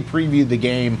really previewed the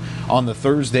game on the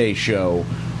Thursday show.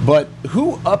 But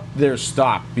who upped their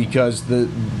stock? Because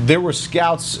there were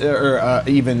scouts, or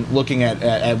even looking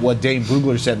at what Dane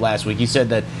Brugler said last week. He said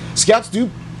that scouts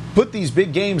do put these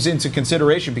big games into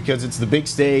consideration because it's the big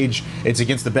stage. It's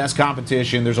against the best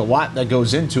competition. There's a lot that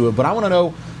goes into it. But I want to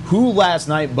know who last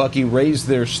night, Bucky, raised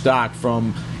their stock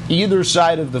from either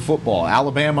side of the football,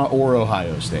 Alabama or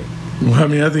Ohio State? Well, I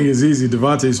mean, I think it's easy.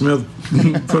 DeVonta Smith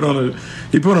put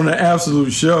on an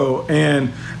absolute show,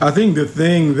 and I think the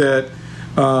thing that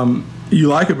you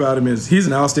like about him is he's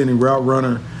an outstanding route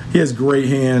runner. He has great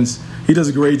hands. He does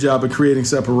a great job of creating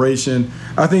separation.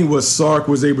 I think what Sark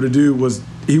was able to do was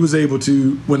he was able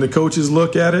to, when the coaches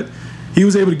look at it, he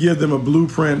was able to give them a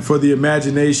blueprint for the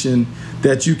imagination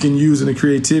that you can use and the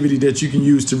creativity that you can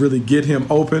use to really get him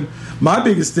open. My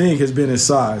biggest thing has been his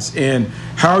size, and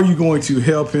how are you going to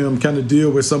help him kind of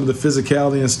deal with some of the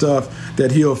physicality and stuff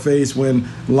that he'll face when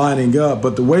lining up.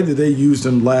 But the way that they used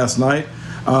him last night,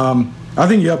 I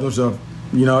think he helped himself.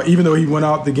 You know, even though he went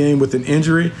out the game with an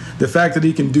injury, the fact that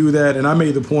he can do that, and I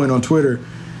made the point on Twitter,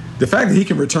 the fact that he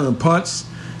can return punts,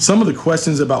 some of the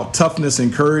questions about toughness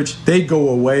and courage, they go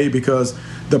away because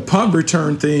the punt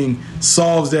return thing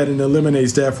solves that and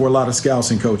eliminates that for a lot of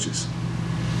scouts and coaches.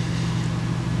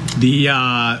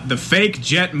 The fake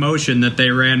jet motion that they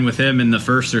ran with him in the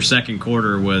first or second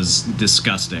quarter was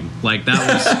disgusting. Like,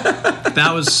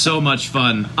 that was so much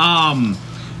fun.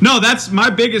 No, that's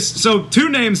my biggest. So 2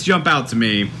 names jump out to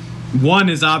me. One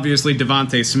is obviously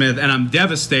DeVonta Smith, and I'm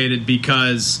devastated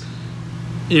because,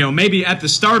 you know, maybe at the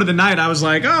start of the night I was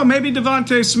like, oh, maybe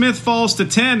DeVonta Smith falls to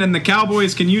 10 and the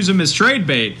Cowboys can use him as trade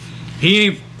bait.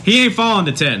 He ain't falling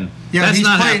to 10. Yeah, that's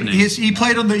not happening. He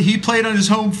played on his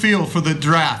home field for the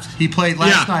draft. He played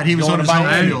last night. He was on his home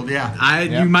field. Yeah.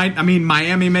 You might. I mean,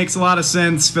 Miami makes a lot of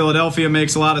sense. Philadelphia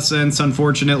makes a lot of sense.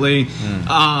 Unfortunately,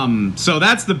 so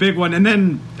that's the big one. And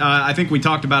then I think we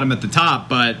talked about him at the top,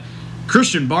 but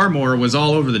Christian Barmore was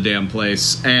all over the damn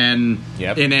place, and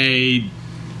in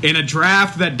a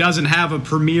draft that doesn't have a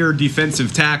premier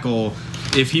defensive tackle,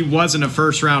 if he wasn't a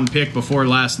first-round pick before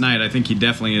last night, I think he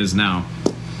definitely is now.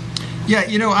 Yeah,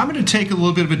 you know, I'm going to take a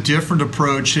little bit of a different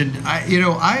approach, and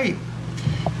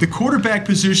the quarterback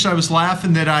position, I was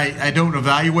laughing that I don't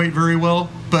evaluate very well,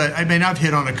 but I mean, I've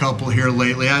hit on a couple here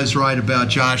lately. I was right about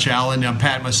Josh Allen. I'm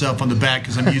patting myself on the back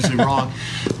because I'm usually wrong.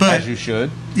 But as you should.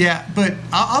 Yeah, but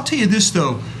I'll tell you this,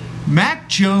 though. Mac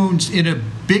Jones in a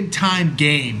big-time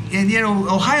game, and, you know,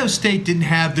 Ohio State didn't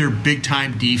have their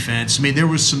big-time defense. I mean, there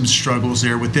was some struggles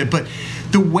there with it, but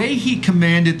the way he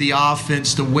commanded the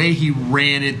offense, the way he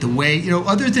ran it, the way, you know,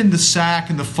 other than the sack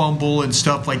and the fumble and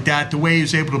stuff like that, the way he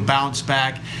was able to bounce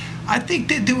back, I think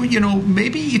that, you know,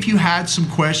 maybe if you had some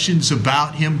questions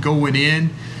about him going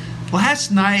in,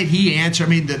 last night he answered. I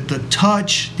mean, the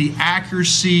touch, the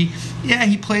accuracy. Yeah,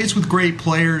 he plays with great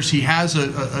players. He has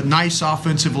a nice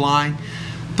offensive line.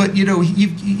 But, you know,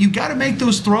 you got to make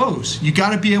those throws. You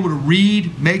got to be able to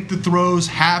read, make the throws,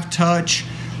 have touch.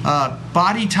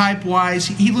 Body type-wise,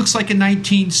 he looks like a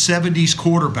 1970s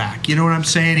quarterback. You know what I'm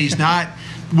saying? He's not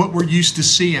what we're used to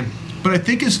seeing. But I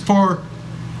think as far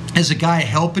as a guy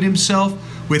helping himself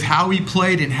with how he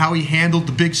played and how he handled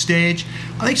the big stage,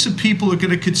 I think some people are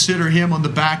going to consider him on the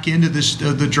back end of this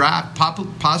the draft,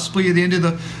 possibly at the end of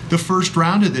the first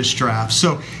round of this draft.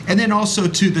 So, and then also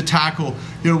to the tackle,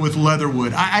 you know, with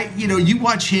Leatherwood. You know, you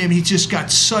watch him; he's just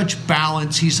got such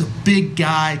balance. He's a big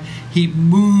guy. He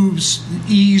moves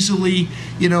easily.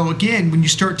 You know, again, when you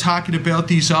start talking about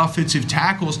these offensive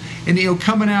tackles, and, you know,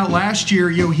 coming out last year,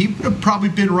 you know, he would have probably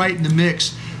been right in the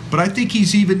mix. But I think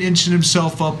he's even inching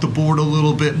himself up the board a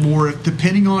little bit more,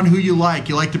 depending on who you like.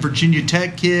 You like the Virginia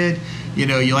Tech kid, you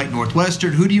know, you like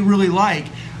Northwestern. Who do you really like?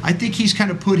 I think he's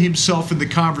kind of put himself in the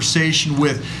conversation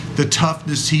with the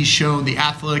toughness he's shown, the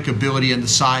athletic ability, and the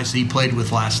size that he played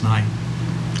with last night.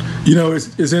 You know,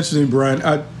 it's interesting, Brian.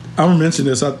 I'm going to mention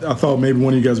this. I thought maybe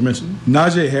one of you guys mentioned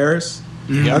Najee Harris.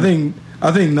 Mm-hmm.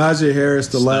 I think Najee Harris,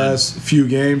 the last few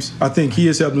games, I think he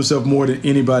has helped himself more than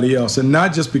anybody else. And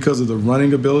not just because of the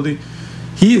running ability.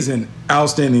 He is an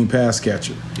outstanding pass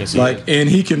catcher. Yes, and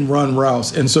he can run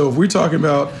routes. And so if we're talking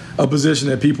about a position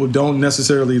that people don't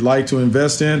necessarily like to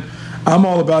invest in, I'm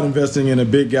all about investing in a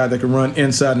big guy that can run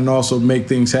inside and also make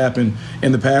things happen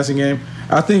in the passing game.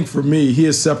 I think for me, he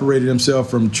has separated himself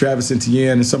from Travis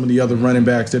Etienne and some of the other running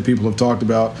backs that people have talked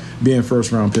about being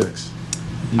first-round picks.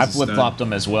 I flip-flopped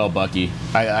him as well, Bucky.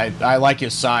 I like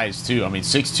his size, too. I mean,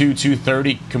 6'2",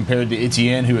 230 compared to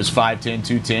Etienne, who is 5'10",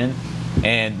 210.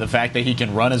 And the fact that he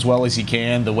can run as well as he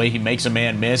can, the way he makes a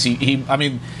man miss. I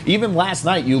mean, even last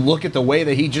night, you look at the way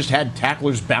that he just had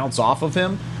tacklers bounce off of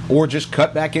him or just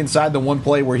cut back inside the one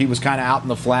play where he was kind of out in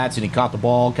the flats and he caught the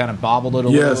ball, kind of bobbled it a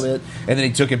little bit, and then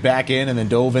he took it back in and then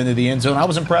dove into the end zone. I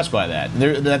was impressed by that.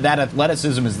 That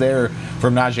athleticism is there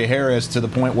from Najee Harris to the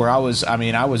point where I was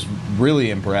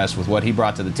really impressed with what he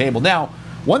brought to the table. Now,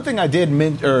 One thing I did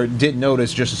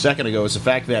notice just a second ago is the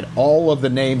fact that all of the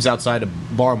names outside of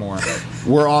Barmore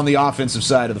were on the offensive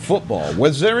side of the football.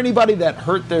 Was there anybody that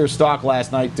hurt their stock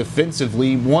last night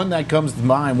defensively? One name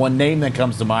that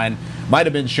comes to mind might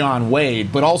have been Shaun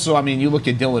Wade, but also, I mean, you look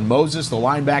at Dylan Moses, the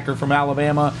linebacker from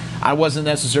Alabama. I wasn't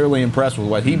necessarily impressed with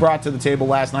what he brought to the table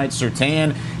last night.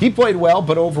 Surtain, he played well,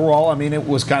 but overall, I mean, it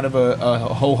was kind of a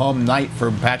ho-hum night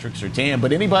for Patrick Surtain.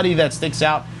 But anybody that sticks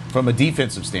out from a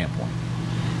defensive standpoint?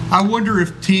 I wonder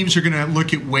if teams are going to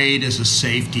look at Wade as a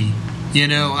safety. You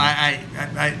know,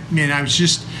 I was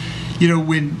just, you know,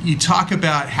 when you talk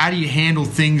about how do you handle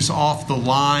things off the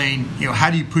line, you know, how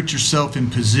do you put yourself in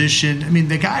position? I mean,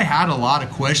 the guy had a lot of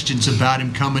questions about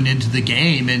him coming into the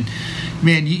game. And,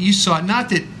 man, you saw, not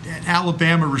that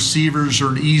Alabama receivers are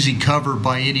an easy cover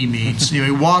by any means. You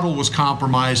know, Waddle was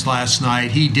compromised last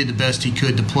night. He did the best he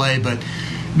could to play, but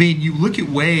I mean, you look at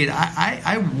Wade,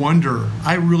 I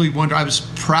really wonder. I was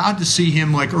proud to see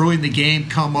him, like, early in the game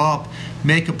come up,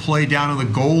 make a play down on the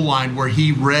goal line where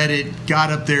he read it, got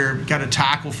up there, got a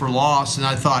tackle for loss, and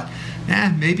I thought,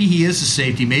 maybe he is a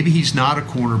safety. Maybe he's not a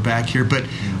cornerback here. But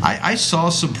I saw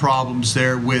some problems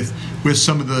there with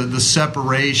some of the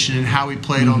separation and how he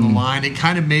played on the line. It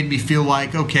kind of made me feel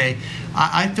like, okay,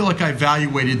 I feel like I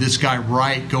evaluated this guy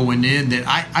right going in, that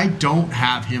I don't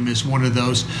have him as one of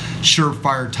those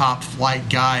surefire top flight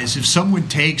guys. If someone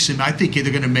takes him, I think they're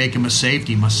going to make him a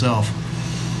safety myself.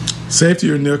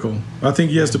 Safety or nickel. I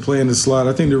think he has to play in the slot.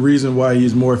 I think the reason why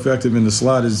he's more effective in the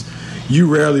slot is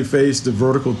you rarely face the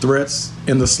vertical threats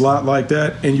in the slot like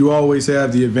that, and you always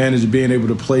have the advantage of being able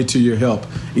to play to your help,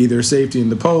 either safety in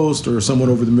the post or someone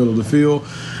over the middle of the field.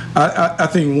 I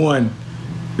think, one,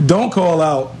 don't call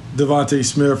out Devontae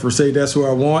Smith or say that's who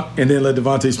I want, and then let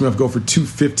Devontae Smith go for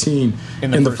 215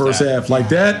 in the first half. Like,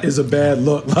 that is a bad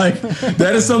look. Like,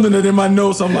 that is something that in my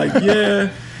notes I'm like,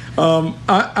 yeah.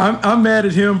 I'm mad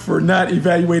at him for not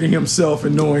evaluating himself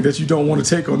and knowing that you don't want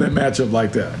to take on that matchup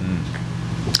like that.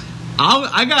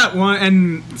 I got one,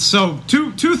 and so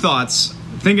two thoughts.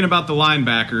 Thinking about the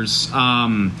linebackers,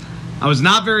 I was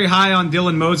not very high on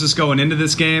Dylan Moses going into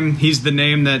this game. He's the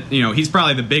name that, you know, he's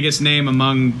probably the biggest name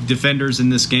among defenders in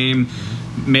this game.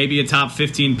 Maybe a top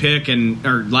 15 pick,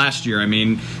 or last year. I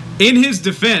mean, in his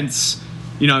defense,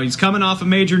 you know, he's coming off a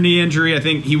major knee injury. I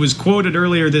think he was quoted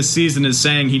earlier this season as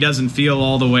saying he doesn't feel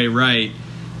all the way right.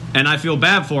 And I feel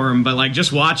bad for him, but, like,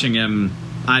 just watching him,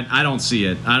 I don't see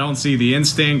it. I don't see the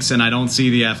instincts, and I don't see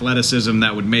the athleticism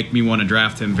that would make me want to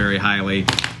draft him very highly.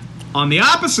 On the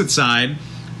opposite side,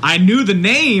 I knew the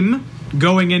name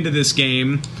going into this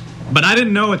game, but I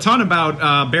didn't know a ton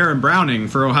about Baron Browning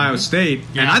for Ohio State.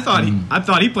 And I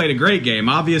thought he played a great game.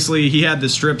 Obviously, he had the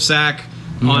strip sack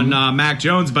on Mac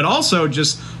Jones, but also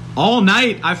just all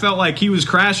night I felt like he was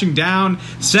crashing down,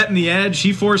 setting the edge.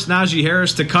 He forced Najee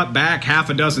Harris to cut back half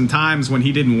a dozen times when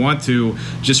he didn't want to,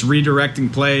 just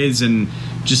redirecting plays, and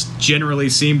just generally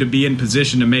seemed to be in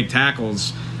position to make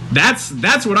tackles.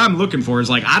 That's what I'm looking for, is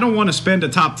like, I don't want to spend a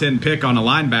top 10 pick on a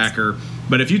linebacker,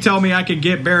 but if you tell me I could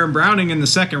get Baron Browning in the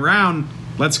second round,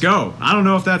 let's go. I don't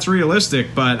know if that's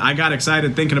realistic, but I got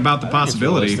excited thinking about the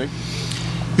possibility.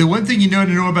 The one thing you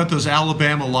know about those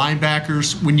Alabama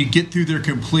linebackers, when you get through their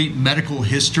complete medical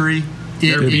history,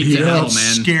 it's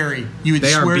scary.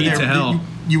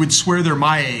 You would swear they're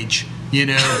my age, you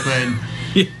know,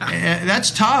 but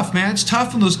that's tough, man. It's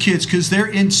tough on those kids because they're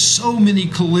in so many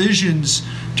collisions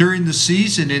during the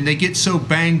season and they get so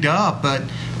banged up. But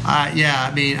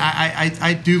I mean,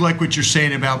 I do like what you're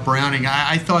saying about Browning.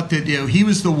 I thought that, you know, he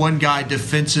was the one guy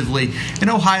defensively,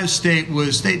 and Ohio State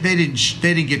was they didn't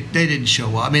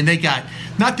show up. I mean, they got,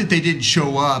 not that they didn't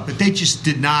show up, but they just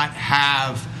did not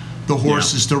have the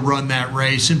horses to run that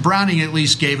race. And Browning at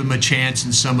least gave him a chance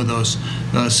in some of those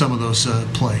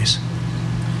plays.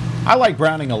 I like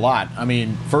Browning a lot. I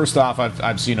mean, first off,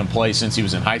 I've seen him play since he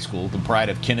was in high school, the pride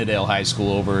of Kennedale High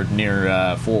School over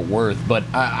near Fort Worth. But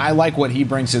I like what he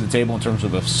brings to the table in terms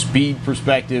of a speed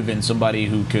perspective and somebody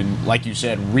who can, like you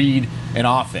said, read an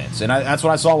offense. And that's what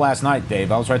I saw last night,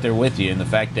 Dave. I was right there with you in the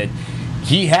fact that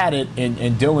he had it and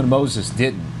Dylan Moses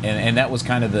didn't. And that was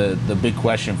kind of the big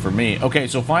question for me. Okay,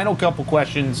 so final couple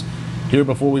questions here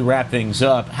before we wrap things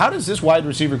up. How does this wide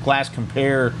receiver class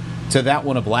compare to that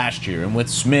one of last year, and with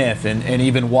Smith and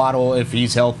even Waddle, if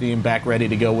he's healthy and back ready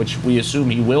to go, which we assume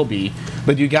he will be?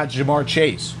 But you've got Jamar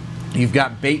Chase, you've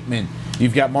got Bateman,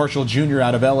 you've got Marshall Jr.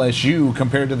 out of LSU,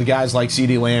 compared to the guys like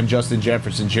CeeDee Lamb, Justin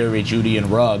Jefferson, Jerry Jeudy, and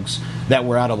Ruggs that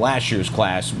were out of last year's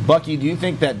class. Bucky, do you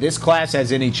think that this class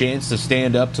has any chance to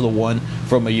stand up to the one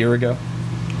from a year ago?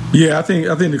 Yeah, I think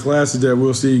the classes that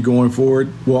we'll see going forward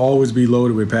will always be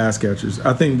loaded with pass catchers.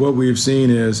 I think what we've seen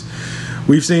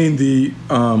the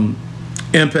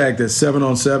impact that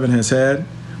 7-on-7 has had.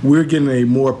 We're getting a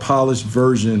more polished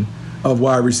version of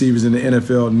wide receivers in the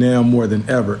NFL now more than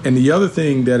ever. And the other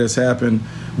thing that has happened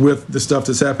with the stuff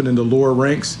that's happened in the lower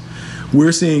ranks,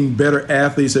 we're seeing better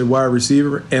athletes at wide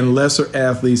receiver and lesser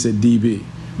athletes at DB.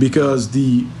 Because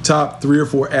the top 3 or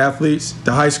 4 athletes,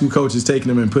 the high school coach is taking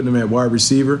them and putting them at wide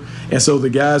receiver. And so the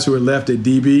guys who are left at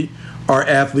DB are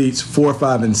athletes 4,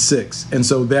 5, and 6. And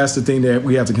so that's the thing that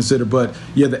we have to consider. But,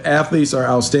 yeah, the athletes are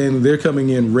outstanding. They're coming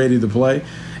in ready to play.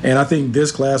 And I think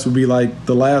this class will be like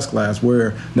the last class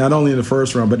where not only in the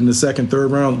first round, but in the second,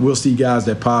 third round, we'll see guys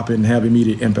that pop and have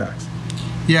immediate impacts.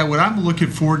 Yeah, what I'm looking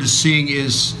forward to seeing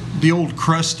is the old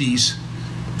crusties.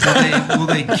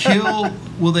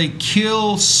 Will they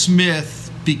kill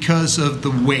Smith because of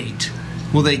the weight?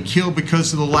 Will they kill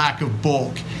because of the lack of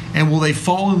bulk? And will they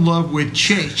fall in love with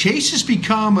Chase? Chase has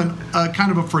become a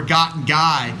kind of a forgotten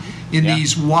guy in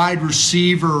these wide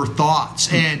receiver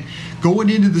thoughts. And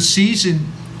going into the season,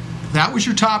 that was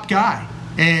your top guy.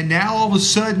 And now all of a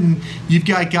sudden, you've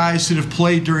got guys that have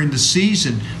played during the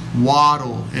season,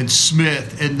 Waddle and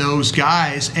Smith and those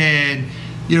guys. And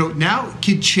now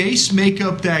can Chase make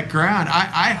up that ground?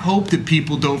 I hope that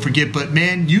people don't forget. But,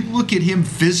 man, you look at him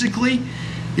physically,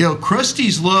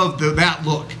 Crusties love that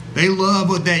look. They love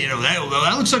what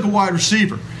that looks like a wide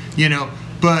receiver,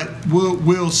 But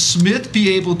will Smith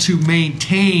be able to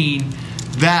maintain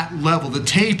that level? The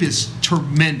tape is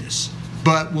tremendous.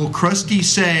 But will Krusty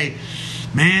say,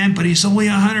 man, but he's only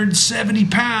 170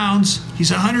 pounds.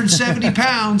 He's 170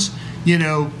 pounds.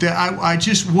 I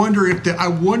just wonder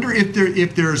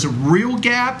if there's a real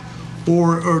gap,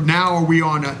 or now are we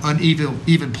on an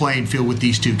even playing field with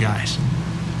these two guys?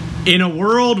 In a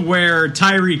world where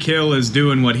Tyreek Hill is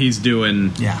doing what he's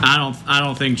doing, I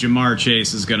don't think Jamar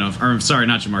Chase is gonna, or sorry,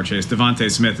 not Jamar Chase, Devontae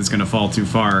Smith is gonna fall too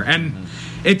far. And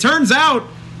it turns out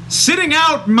sitting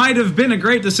out might have been a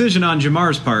great decision on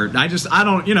Jamar's part. I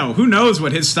don't, who knows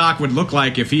what his stock would look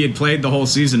like if he had played the whole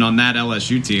season on that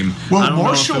LSU team. Well,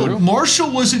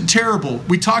 Marshall wasn't terrible.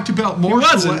 We talked about Marshall.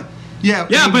 He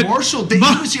wasn't. But Marshall, he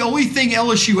was the only thing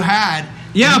LSU had.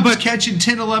 Yeah, but catching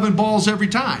 10, 11 balls every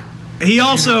time. He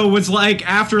also was like,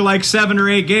 after like 7 or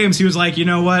 8 games, he was like, you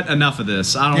know what? Enough of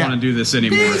this. I don't want to do this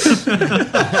anymore.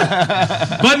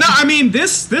 But no, I mean,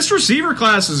 this receiver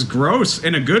class is gross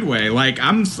in a good way. Like,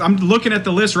 I'm looking at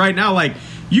the list right now. Like,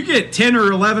 you get 10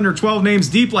 or 11 or 12 names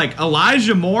deep, like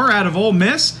Elijah Moore out of Ole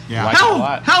Miss. Yeah,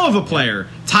 hell of a player.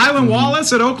 Tylan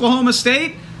Wallace at Oklahoma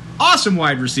State. Awesome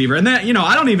wide receiver. And then,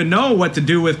 I don't even know what to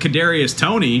do with Kadarius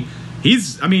Toney.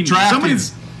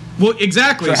 Somebody's... Well,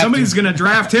 exactly. Somebody's going to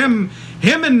draft him.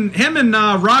 Him and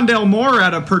Rondale Moore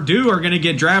out of Purdue are going to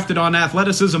get drafted on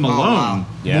athleticism alone. Wow.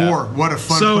 Yeah. Moore, what a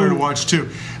fun player to watch too.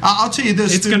 I'll tell you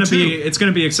this. It's going to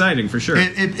be exciting for sure.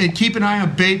 And keep an eye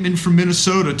on Bateman from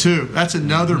Minnesota too. That's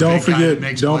another. Don't forget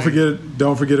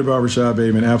about Rashad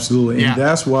Bateman. Absolutely, and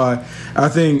that's why I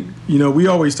think we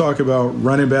always talk about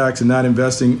running backs and not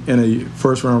investing in a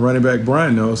first round running back.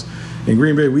 Brian knows in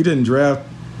Green Bay we didn't draft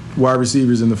wide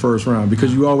receivers in the first round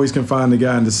because you always can find the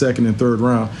guy in the second and third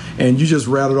round. And you just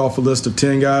rattled off a list of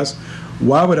 10 guys.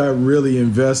 Why would I really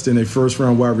invest in a first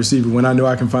round wide receiver when I know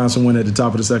I can find someone at the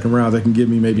top of the second round that can give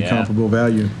me maybe comparable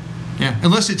value? Yeah,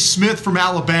 unless it's Smith from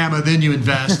Alabama, then you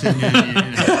invest, and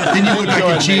then you look like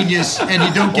a genius, and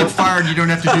you don't get fired. You don't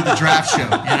have to do the draft show,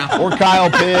 Or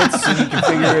Kyle Pitts, and you can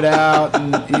figure it out,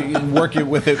 and you can work it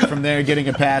with it from there. Getting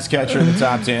a pass catcher in the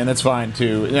top 10, that's fine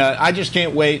too. I just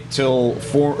can't wait till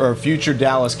future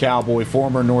Dallas Cowboy,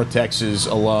 former North Texas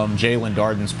alum Jalen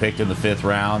Darden's picked in the 5th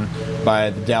round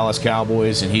by the Dallas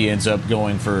Cowboys, and he ends up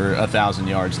going for 1,000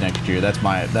 yards next year. That's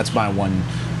my one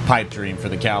pipe dream for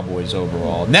the Cowboys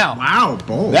overall. Now,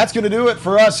 that's going to do it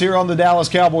for us here on the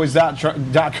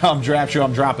DallasCowboys.com draft show.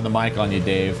 I'm dropping the mic on you,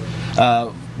 Dave.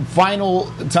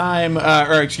 Final time,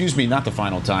 not the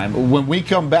final time. When we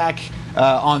come back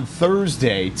on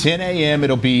Thursday, 10 a.m.,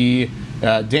 it'll be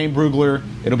Dane Brugler,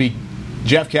 it'll be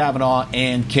Jeff Kavanaugh,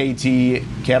 and KT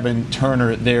Kevin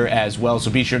Turner there as well.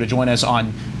 So be sure to join us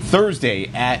on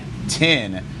Thursday at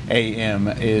 10 a.m.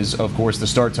 is, of course, the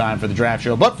start time for the draft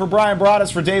show. But for Brian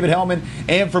Broaddus, for David Hellman,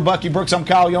 and for Bucky Brooks, I'm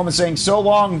Kyle Yeoman saying so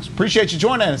long. Appreciate you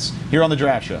joining us here on the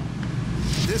draft show.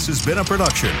 This has been a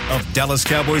production of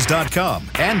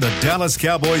DallasCowboys.com and the Dallas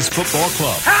Cowboys Football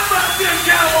Club. How about them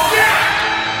Cowboys? Yeah!